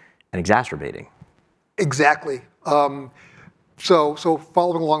reversing and exacerbating. Exactly. So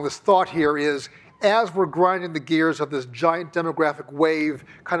following along this thought here is, as we're grinding the gears of this giant demographic wave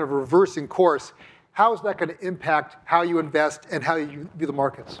kind of reversing course, how is that going to impact how you invest and how you view the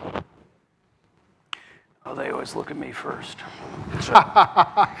markets? Oh, they always look at me first.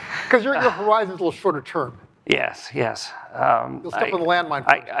 Because your horizon's a little shorter term. Yes. You'll step on the landmine.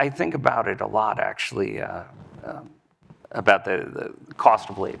 I think about it a lot, actually, about the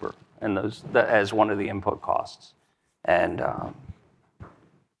cost of labor and as one of the input costs. And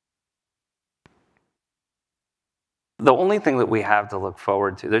the only thing that we have to look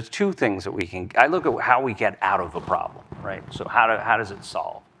forward to, there's two things that I look at how we get out of a problem, right? So how does it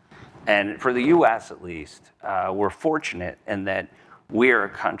solve? And for the U.S. at least, we're fortunate in that we're a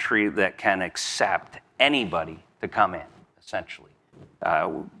country that can accept anybody to come in, essentially.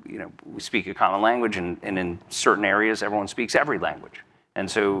 We speak a common language, and in certain areas, everyone speaks every language. And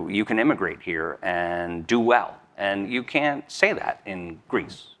so you can immigrate here and do well. And you can't say that in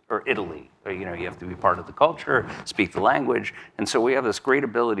Greece or Italy. You have to be part of the culture, speak the language. And so we have this great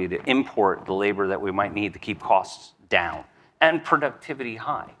ability to import the labor that we might need to keep costs down and productivity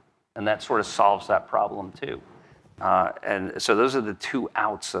high. And that sort of solves that problem, too. And so those are the two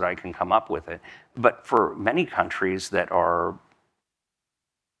outs that I can come up with it. But for many countries that are,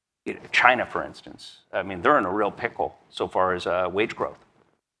 China, for instance, I mean, they're in a real pickle so far as wage growth.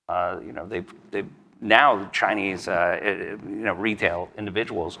 They've now Chinese, retail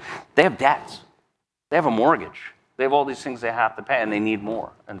individuals, they have debts. They have a mortgage. They have all these things they have to pay, and they need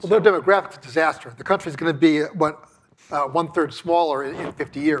more. And their demographics is a disaster. The country's going to be, 1/3 smaller in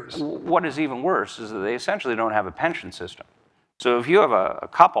 50 years. What is even worse is that they essentially don't have a pension system. So if you have a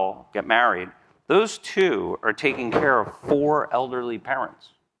couple get married, those two are taking care of 4 elderly parents.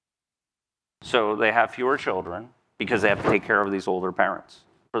 So they have fewer children because they have to take care of these older parents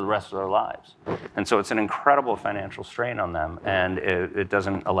for the rest of their lives. And so it's an incredible financial strain on them, and it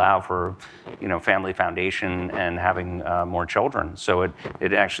doesn't allow for, family foundation and having more children. So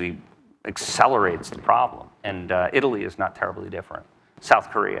it actually accelerates the problem. And Italy is not terribly different. South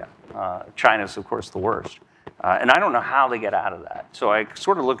Korea. China is, of course, the worst. And I don't know how they get out of that. So I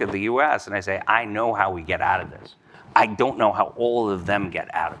sort of look at the US and I say, I know how we get out of this. I don't know how all of them get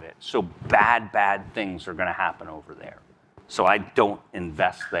out of it. So bad things are going to happen over there. So I don't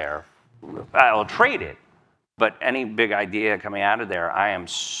invest there. I'll trade it. But any big idea coming out of there, I am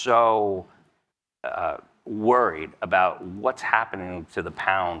so worried about what's happening to the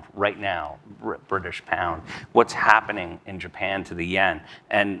pound right now, British pound, what's happening in Japan to the yen.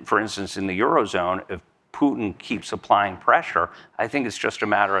 And for instance, in the Eurozone, if Putin keeps applying pressure, I think it's just a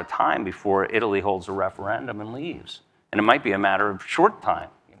matter of time before Italy holds a referendum and leaves. And it might be a matter of short time.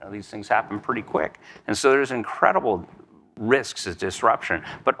 These things happen pretty quick. And so there's incredible risks of disruption.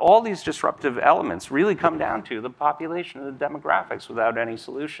 But all these disruptive elements really come down to the population and the demographics without any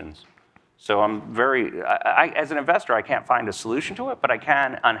solutions. So I'm as an investor, I can't find a solution to it, but I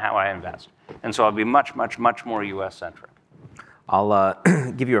can on how I invest. And so I'll be much, much, much more US-centric. I'll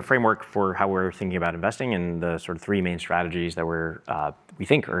give you a framework for how we're thinking about investing and the sort of 3 main strategies that we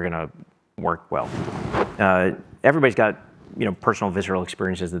think are going to work well. Everybody's got personal visceral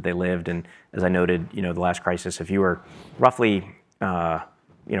experiences that they lived, and as I noted, the last crisis, if you were roughly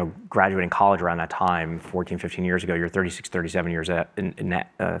graduating college around that time, 14, 15 years ago, you're 36, 37 years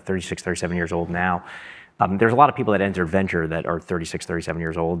old now. There's a lot of people that entered venture that are 36, 37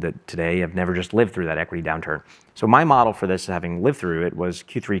 years old that today have never just lived through that equity downturn. So my model for this, having lived through it, was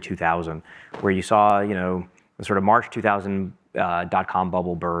Q3 2000, where you saw, the sort of March 2000 dot-com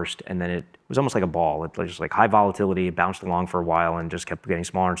bubble burst, and then it was almost like a ball. It was just like high volatility, it bounced along for a while and just kept getting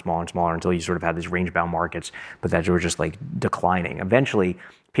smaller and smaller and smaller until you sort of had these range-bound markets, but that were just like declining. Eventually,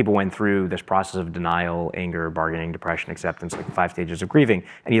 people went through this process of denial, anger, bargaining, depression, acceptance, like the 5 stages of grieving,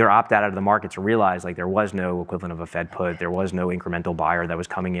 and either opt out of the markets or realize like there was no equivalent of a Fed put, there was no incremental buyer that was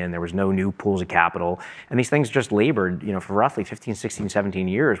coming in, there was no new pools of capital, and these things just labored, for roughly 15, 16, 17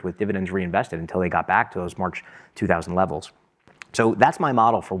 years with dividends reinvested until they got back to those March 2000 levels. So that's my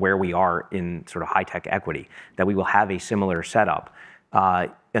model for where we are in sort of high-tech equity, that we will have a similar setup.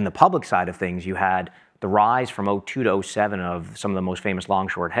 In the public side of things, you had the rise from 02 to 07 of some of the most famous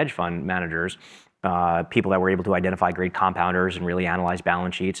long-short hedge fund managers, people that were able to identify great compounders and really analyze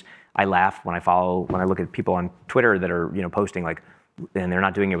balance sheets. I laugh when I look at people on Twitter that are posting like, and they're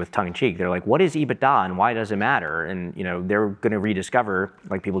not doing it with tongue in cheek. They're like, what is EBITDA and why does it matter? And they're going to rediscover,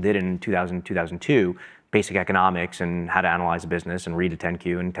 like people did in 2000, 2002, basic economics and how to analyze a business and read a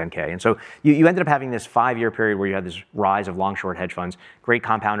 10Q and 10K. And so you ended up having this 5-year period where you had this rise of long-short hedge funds, great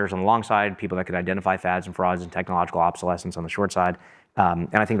compounders on the long side, people that could identify fads and frauds and technological obsolescence on the short side. And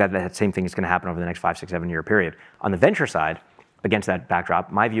I think that same thing is going to happen over the next 5, 6, 7-year period. On the venture side, against that backdrop,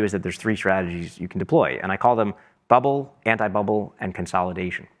 my view is that there's 3 strategies you can deploy, and I call them bubble, anti-bubble, and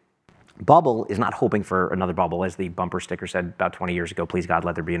consolidation. Bubble is not hoping for another bubble, as the bumper sticker said about 20 years ago, please God,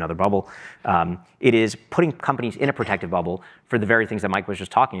 let there be another bubble. It is putting companies in a protective bubble for the very things that Mike was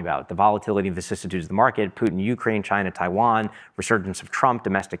just talking about, the volatility and vicissitudes of the market, Putin, Ukraine, China, Taiwan, resurgence of Trump,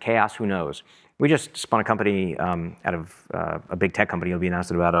 domestic chaos, who knows. We just spun a company out of a big tech company, it'll be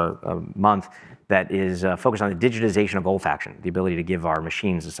announced in about a month, that is focused on the digitization of olfaction, the ability to give our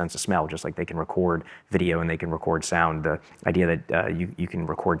machines a sense of smell, just like they can record video and they can record sound, the idea that you can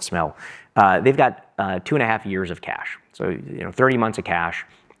record smell. They've got 2.5 years of cash. So 30 months of cash.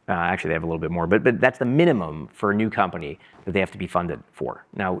 Actually, they have a little bit more, but that's the minimum for a new company that they have to be funded for.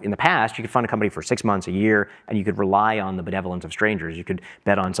 Now, in the past, you could fund a company for 6 months, a year, and you could rely on the benevolence of strangers. You could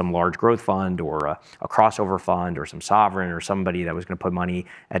bet on some large growth fund or a crossover fund or some sovereign or somebody that was going to put money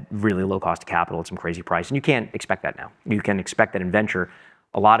at really low cost of capital at some crazy price. And you can't expect that now. You can expect that in venture,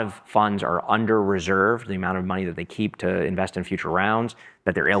 a lot of funds are under-reserved, the amount of money that they keep to invest in future rounds,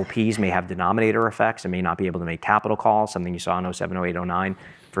 that their LPs may have denominator effects and may not be able to make capital calls, something you saw in 07, 08, 09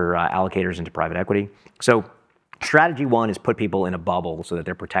 for allocators into private equity. So strategy 1 is put people in a bubble so that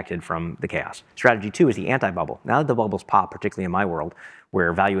they're protected from the chaos. Strategy 2 is the anti-bubble. Now that the bubbles pop, particularly in my world,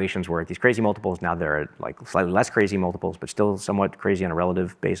 where valuations were at these crazy multiples, now they're at like slightly less crazy multiples, but still somewhat crazy on a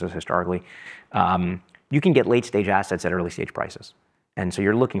relative basis historically, you can get late-stage assets at early-stage prices. And so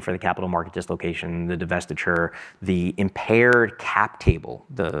you're looking for the capital market dislocation, the divestiture, the impaired cap table,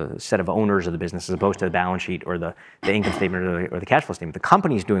 the set of owners of the business as opposed to the balance sheet or the income statement or the cash flow statement. The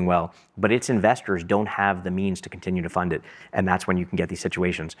company's doing well, but its investors don't have the means to continue to fund it. And that's when you can get these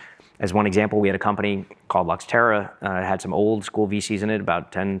situations. As one example, we had a company called Luxterra, had some old school VCs in it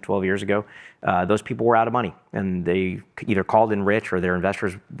about 10, 12 years ago. Those people were out of money and they either called in rich or their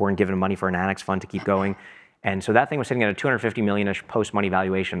investors weren't giving them money for an annex fund to keep going. And so that thing was sitting at a $250 million-ish post-money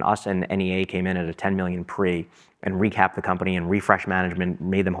valuation. Us and NEA came in at a $10 million pre and recapped the company and refreshed management,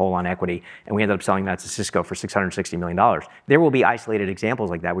 made them whole on equity, and we ended up selling that to Cisco for $660 million. There will be isolated examples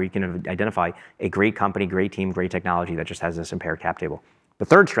like that where you can identify a great company, great team, great technology that just has this impaired cap table. The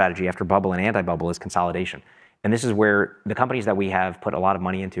third strategy after bubble and anti-bubble is consolidation. And this is where the companies that we have put a lot of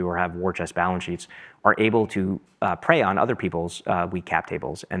money into or have war chest balance sheets are able to prey on other people's weak cap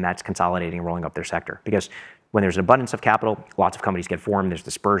tables, and that's consolidating and rolling up their sector. Because when there's an abundance of capital, lots of companies get formed, there's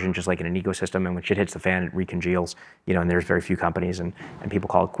dispersion just like in an ecosystem, and when shit hits the fan, it recongeals, and there's very few companies and people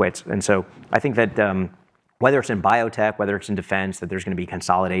call it quits. And so I think that whether it's in biotech, whether it's in defense, that there's going to be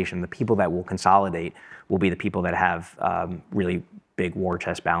consolidation. The people that will consolidate will be the people that have really big war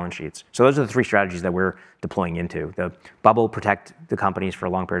chest balance sheets. So those are the 3 strategies that we're deploying into. The bubble, protect the companies for a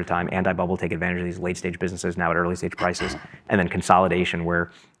long period of time. Anti-bubble, take advantage of these late-stage businesses now at early-stage prices. And then consolidation,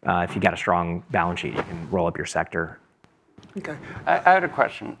 where if you got a strong balance sheet, you can roll up your sector. Okay. I had a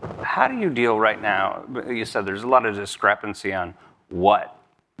question. How do you deal right now? You said there's a lot of discrepancy on what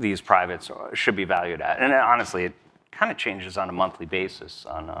these privates should be valued at. And honestly, it kind of changes on a monthly basis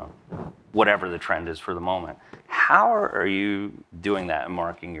on whatever the trend is for the moment. How are you doing that and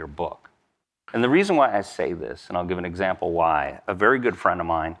marking your book? And the reason why I say this, and I'll give an example why, a very good friend of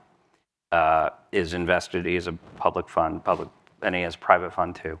mine is invested, he has a public fund, and he has a private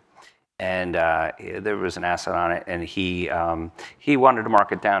fund too. And there was an asset on it, and he wanted to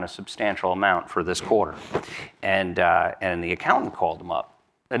mark it down a substantial amount for this quarter. And the accountant called him up.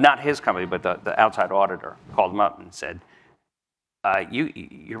 Not his company, but the outside auditor called him up and said,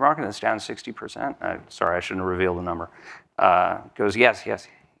 you're marking this down 60%? Sorry, I shouldn't have revealed the number. Goes, yes, yes.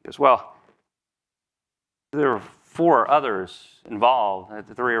 He goes, well, there are 4 others involved,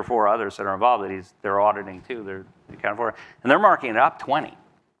 3 or 4 others that are involved that they're auditing too. They're accounting for, and they're marking it up 20.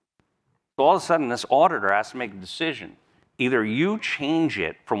 So all of a sudden, this auditor has to make a decision. Either you change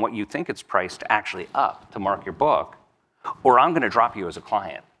it from what you think it's priced to actually up to mark your book, or I'm going to drop you as a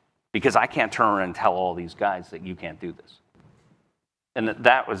client because I can't turn around and tell all these guys that you can't do this. And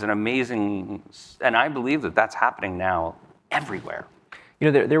that was an amazing, and I believe that that's happening now everywhere.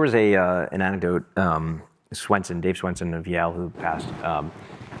 You know, there was an anecdote. Dave Swenson of Yale, who passed,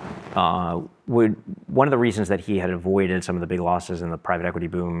 one of the reasons that he had avoided some of the big losses in the private equity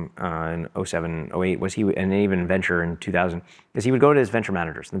boom in 07, 08 was and even venture in 2000, is he would go to his venture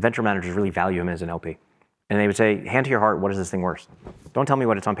managers. And the venture managers really value him as an LP. And they would say, hand to your heart, what is this thing worth? Don't tell me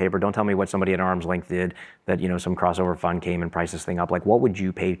what it's on paper. Don't tell me what somebody at arm's length did, that some crossover fund came and priced this thing up. Like, what would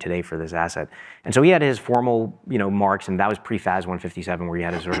you pay today for this asset? And so he had his formal, marks, and that was pre-FAS 157, where he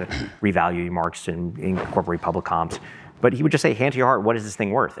had to sort of revalue marks and incorporate public comps. But he would just say, hand to your heart, what is this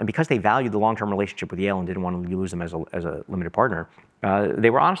thing worth? And because they valued the long-term relationship with Yale and didn't want to lose them as a limited partner, they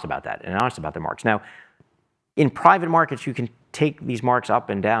were honest about that and honest about their marks. Now, in private markets, you can take these marks up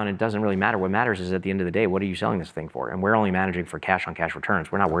and down. It doesn't really matter. What matters is at the end of the day, what are you selling this thing for? And we're only managing for cash-on-cash returns.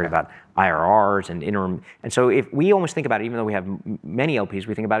 We're not worried about IRRs and interim. And so if we almost think about it, even though we have many LPs,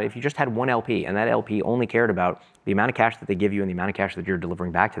 we think about it, if you just had one LP and that LP only cared about the amount of cash that they give you and the amount of cash that you're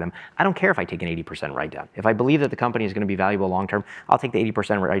delivering back to them, I don't care if I take an 80% write-down. If I believe that the company is going to be valuable long-term, I'll take the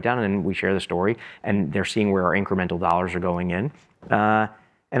 80% write-down, and then we share the story, and they're seeing where our incremental dollars are going in.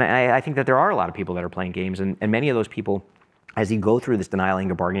 And I think that there are a lot of people that are playing games, and many of those people, as you go through this denial,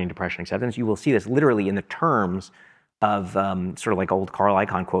 anger, bargaining, depression, acceptance, you will see this literally in the terms of sort of like old Carl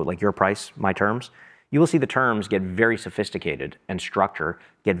Icahn quote, like your price, my terms. You will see the terms get very sophisticated and structure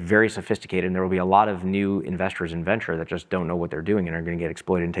get very sophisticated, and there will be a lot of new investors in venture that just don't know what they're doing and are going to get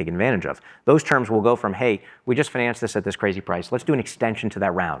exploited and taken advantage of. Those terms will go from, hey, we just financed this at this crazy price. Let's do an extension to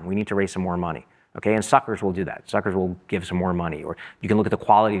that round. We need to raise some more money. Okay, and suckers will do that. Suckers will give some more money. Or you can look at the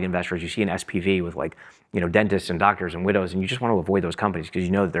quality of the investors. You see an SPV with dentists and doctors and widows, and you just want to avoid those companies because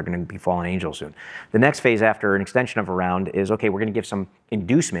you know that they're going to be fallen angels soon. The next phase after an extension of a round is, okay, we're going to give some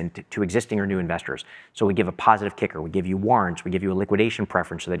inducement to existing or new investors. So we give a positive kicker. We give you warrants. We give you a liquidation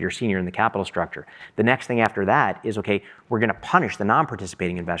preference so that you're senior in the capital structure. The next thing after that is, okay, we're going to punish the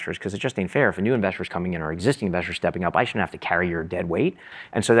non-participating investors because it just ain't fair. If a new investor is coming in or existing investors stepping up, I shouldn't have to carry your dead weight.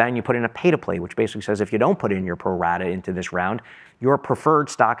 And so then you put in a pay-to-play, which basically says if you don't put in your pro rata into this round, your preferred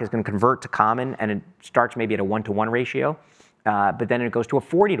stock is going to convert to common, and it starts maybe at a 1-to-1 ratio, but then it goes to a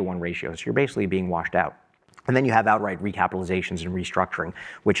 40-to-1 ratio, so you're basically being washed out. And then you have outright recapitalizations and restructuring,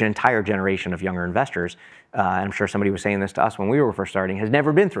 which an entire generation of younger investors, and I'm sure somebody was saying this to us when we were first starting, has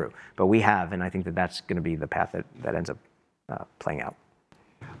never been through, but we have, and I think that that's going to be the path that ends up playing out.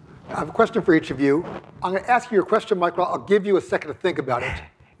 I have a question for each of you. I'm going to ask you your question, Michael. I'll give you a second to think about it.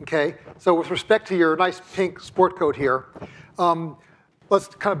 Okay, so with respect to your nice pink sport coat here, let's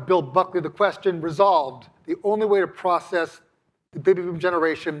kind of build Buckley the question. Resolved, the only way to process the baby boom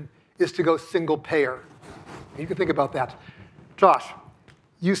generation is to go single payer. You can think about that. Josh,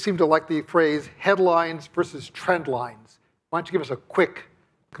 you seem to like the phrase headlines versus trend lines. Why don't you give us a quick,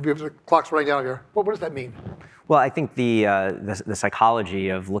 the clock's running down here. What does that mean? Well, I think the psychology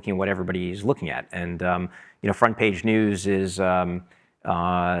of looking at what everybody is looking at, and front page news is a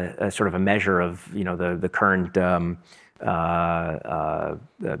sort of a measure of the current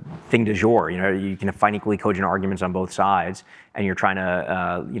thing du jour. You can find equally cogent arguments on both sides, and you're trying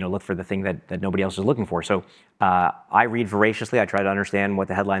to look for the thing that nobody else is looking for. So I read voraciously. I try to understand what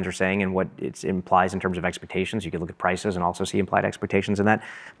the headlines are saying and what it implies in terms of expectations. You can look at prices and also see implied expectations in that.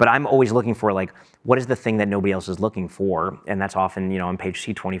 But I'm always looking for what is the thing that nobody else is looking for, and that's often on page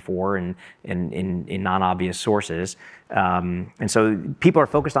C24 and in non-obvious sources. And so people are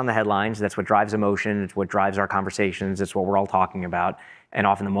focused on the headlines. That's what drives emotion. It's what drives our conversations. It's what we're all talking about. And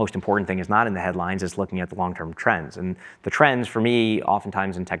often the most important thing is not in the headlines, it's looking at the long-term trends. And the trends for me,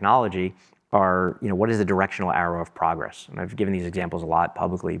 oftentimes in technology, are what is the directional arrow of progress? And I've given these examples a lot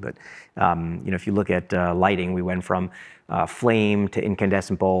publicly, but if you look at lighting, we went from flame to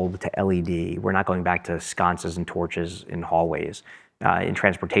incandescent bulb to LED. We're not going back to sconces and torches in hallways. In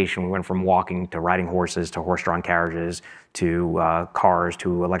transportation, we went from walking to riding horses to horse-drawn carriages to cars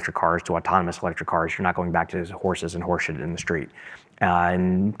to electric cars to autonomous electric cars. You're not going back to horses and horse shit in the street.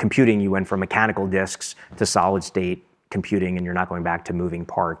 In computing, you went from mechanical disks to solid-state computing, and you're not going back to moving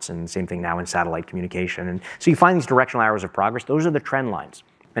parts. And same thing now in satellite communication. And so you find these directional arrows of progress. Those are the trend lines.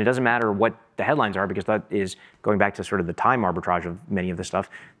 And it doesn't matter what the headlines are, because that is going back to sort of the time arbitrage of many of this stuff.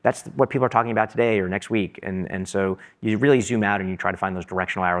 That's what people are talking about today or next week. And so you really zoom out and you try to find those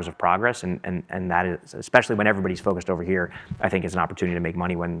directional arrows of progress. And that is, especially when everybody's focused over here, I think is an opportunity to make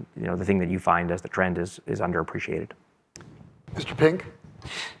money when, you know, the thing that you find as the trend is underappreciated. Mr. Pink?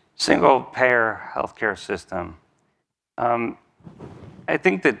 Single payer healthcare system. I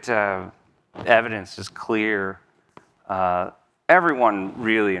think that evidence is clear. Everyone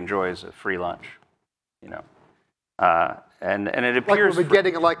really enjoys a free lunch, you know, and it appears like we'll be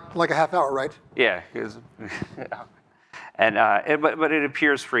getting in like a half hour, right? Yeah, and but it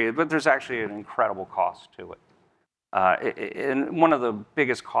appears free, but there's actually an incredible cost to it. And one of the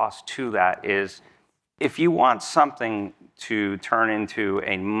biggest costs to that is if you want something to turn into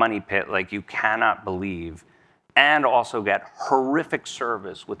a money pit like you cannot believe, and also get horrific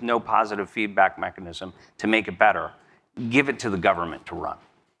service with no positive feedback mechanism to make it better, give it to the government to run.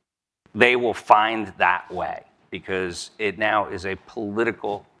 They will find that way because it now is a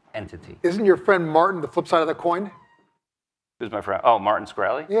political entity. Isn't your friend Martin the flip side of the coin? Who's my friend? Oh, Martin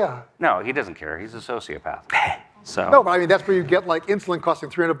Shkreli? Yeah. No, he doesn't care. He's a sociopath. So. No, but I mean, that's where you get like insulin costing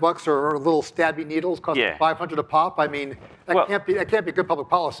 $300 or little stabby needles costing $500 a pop. I mean, that can't be good public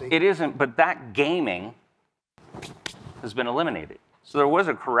policy. It isn't, but that gaming has been eliminated. So there was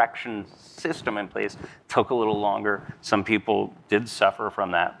a correction system in place. Took a little longer. Some people did suffer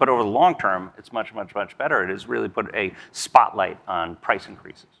from that. But over the long term, it's much, much, much better. It has really put a spotlight on price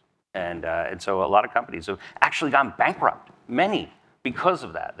increases. And so a lot of companies have actually gone bankrupt, many, because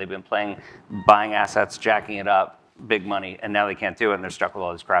of that. They've been buying assets, jacking it up, big money, and now they can't do it, and they're stuck with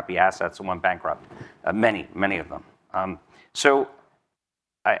all these crappy assets and went bankrupt. Many of them. So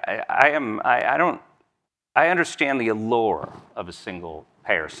I understand the allure of a single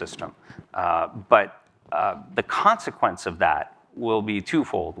payer system, but the consequence of that will be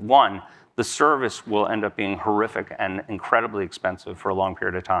twofold. One, the service will end up being horrific and incredibly expensive for a long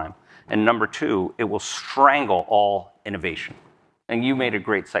period of time. And number two, it will strangle all innovation. And you made a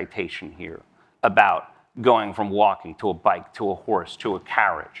great citation here about going from walking to a bike to a horse to a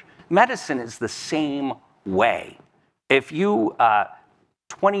carriage. Medicine is the same way. If you,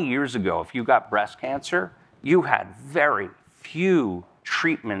 20 years ago, if you got breast cancer, you had very few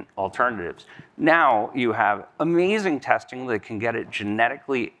treatment alternatives. Now you have amazing testing that can get it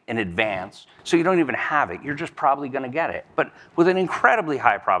genetically in advance, so you don't even have it. You're just probably going to get it, but with an incredibly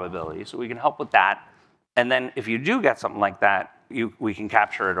high probability, so we can help with that. And then if you do get something like that, we can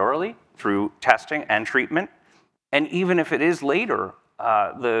capture it early through testing and treatment. And even if it is later,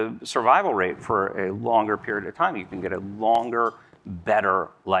 the survival rate for a longer period of time, you can get a longer, better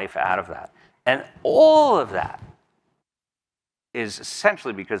life out of that. And all of that is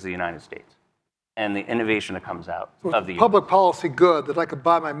essentially because of the United States and the innovation that comes out of the public policy good that I could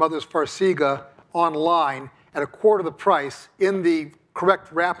buy my mother's Farxiga online at a quarter the price in the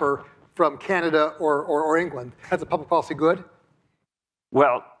correct wrapper from Canada or England. That's a public policy good?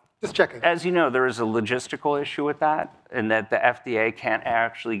 Well, just checking. As you know, there is a logistical issue with that, and that the FDA can't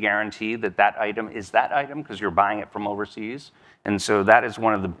actually guarantee that that item is that item because you're buying it from overseas. And so that is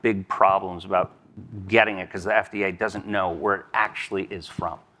one of the big problems about getting it, because the FDA doesn't know where it actually is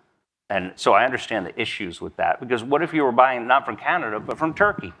from. And so I understand the issues with that, because what if you were buying not from Canada, but from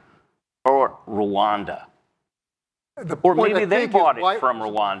Turkey or Rwanda? Or maybe they bought it from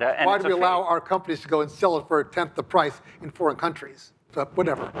Rwanda. And why do we allow our companies to go and sell it for a tenth the price in foreign countries? So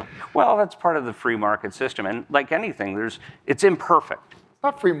whatever. Well, that's part of the free market system. And like anything, it's imperfect. It's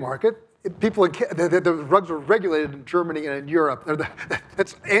not free market. The drugs are regulated in Germany and in Europe.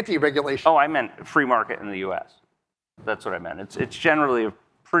 That's anti-regulation. Oh, I meant free market in the U.S. That's what I meant. It's generally a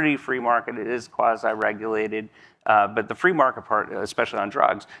pretty free market. It is quasi-regulated. But the free market part, especially on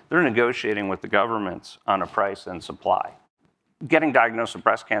drugs, they're negotiating with the governments on a price and supply. Getting diagnosed with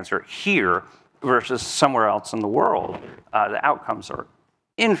breast cancer here versus somewhere else in the world, the outcomes are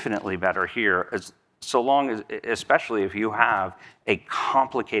infinitely better here, so long as, especially if you have a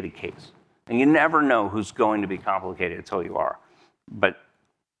complicated case. And you never know who's going to be complicated until you are. But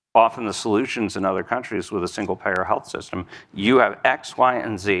often the solutions in other countries with a single payer health system, you have X, Y,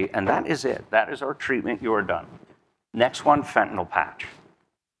 and Z, and that is it. That is our treatment, you are done. Next one, fentanyl patch.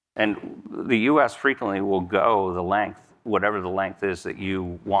 And the US frequently will go the length, whatever the length is that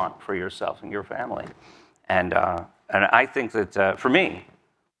you want for yourself and your family. And I think that, for me,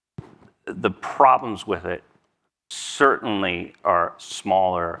 the problems with it certainly are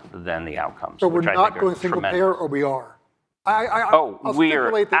smaller than the outcomes. So we're not going single payer, or we are? We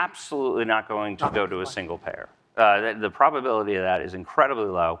are absolutely not going to go to a single payer. The probability of that is incredibly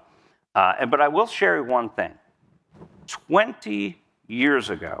low. But I will share one thing. 20 years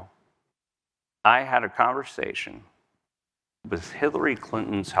ago, I had a conversation with Hillary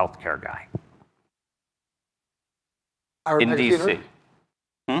Clinton's healthcare guy Ira in Magaziner?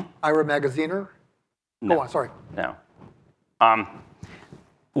 DC. Ira Magaziner? No. Go on, sorry. No.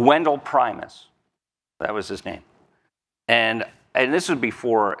 Wendell Primus, that was his name. And this was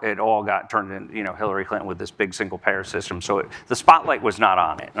before it all got turned in, Hillary Clinton with this big single payer system. So the spotlight was not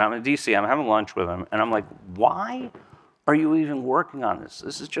on it. And I'm in DC, I'm having lunch with him, and I'm like, why are you even working on this?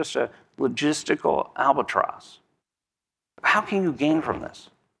 This is just a logistical albatross. How can you gain from this?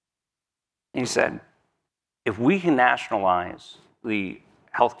 And he said, if we can nationalize the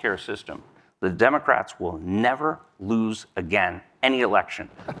healthcare system, the Democrats will never lose again any election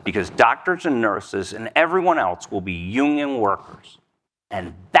because doctors and nurses and everyone else will be union workers.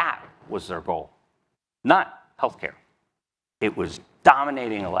 And that was their goal, not healthcare. It was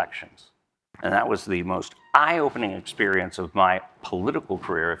dominating elections. And that was the most eye-opening experience of my political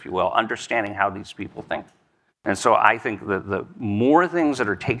career, if you will, understanding how these people think. And so I think that the more things that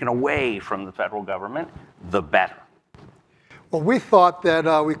are taken away from the federal government, the better. Well, we thought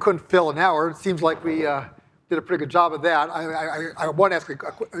that we couldn't fill an hour. It seems like we did a pretty good job of that. I want to ask, can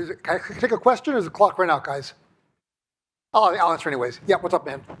I take a question, or is the clock ran out, guys? I'll answer anyways. Yeah, what's up,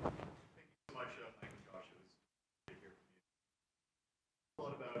 man? Thank you so much, Mike and Josh. It was great to hear from you. A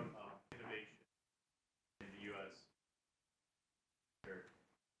lot about innovation in the U.S.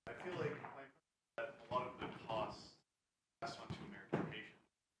 I feel like that a lot of the costs pass on to American patients,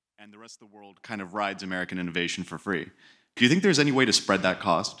 and the rest of the world kind of rides American innovation for free. Do you think there's any way to spread that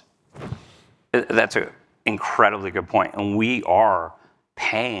cost? That's an incredibly good point. And we are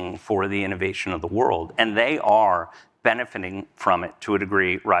paying for the innovation of the world, and they are benefiting from it to a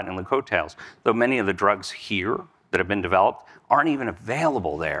degree, riding the coattails. Though many of the drugs here that have been developed aren't even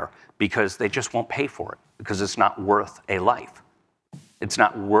available there because they just won't pay for it because it's not worth a life. It's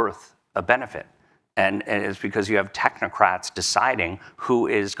not worth a benefit. And it's because you have technocrats deciding who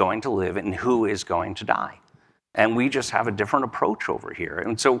is going to live and who is going to die. And we just have a different approach over here.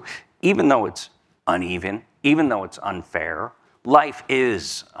 And so even though it's uneven, even though it's unfair, life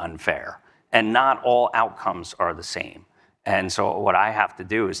is unfair. And not all outcomes are the same. And so what I have to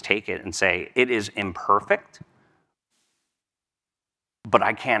do is take it and say, it is imperfect, but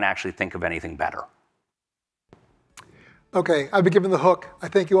I can't actually think of anything better. Okay, I've been given the hook. I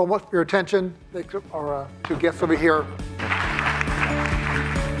thank you all much for your attention. Thanks our two guests over here.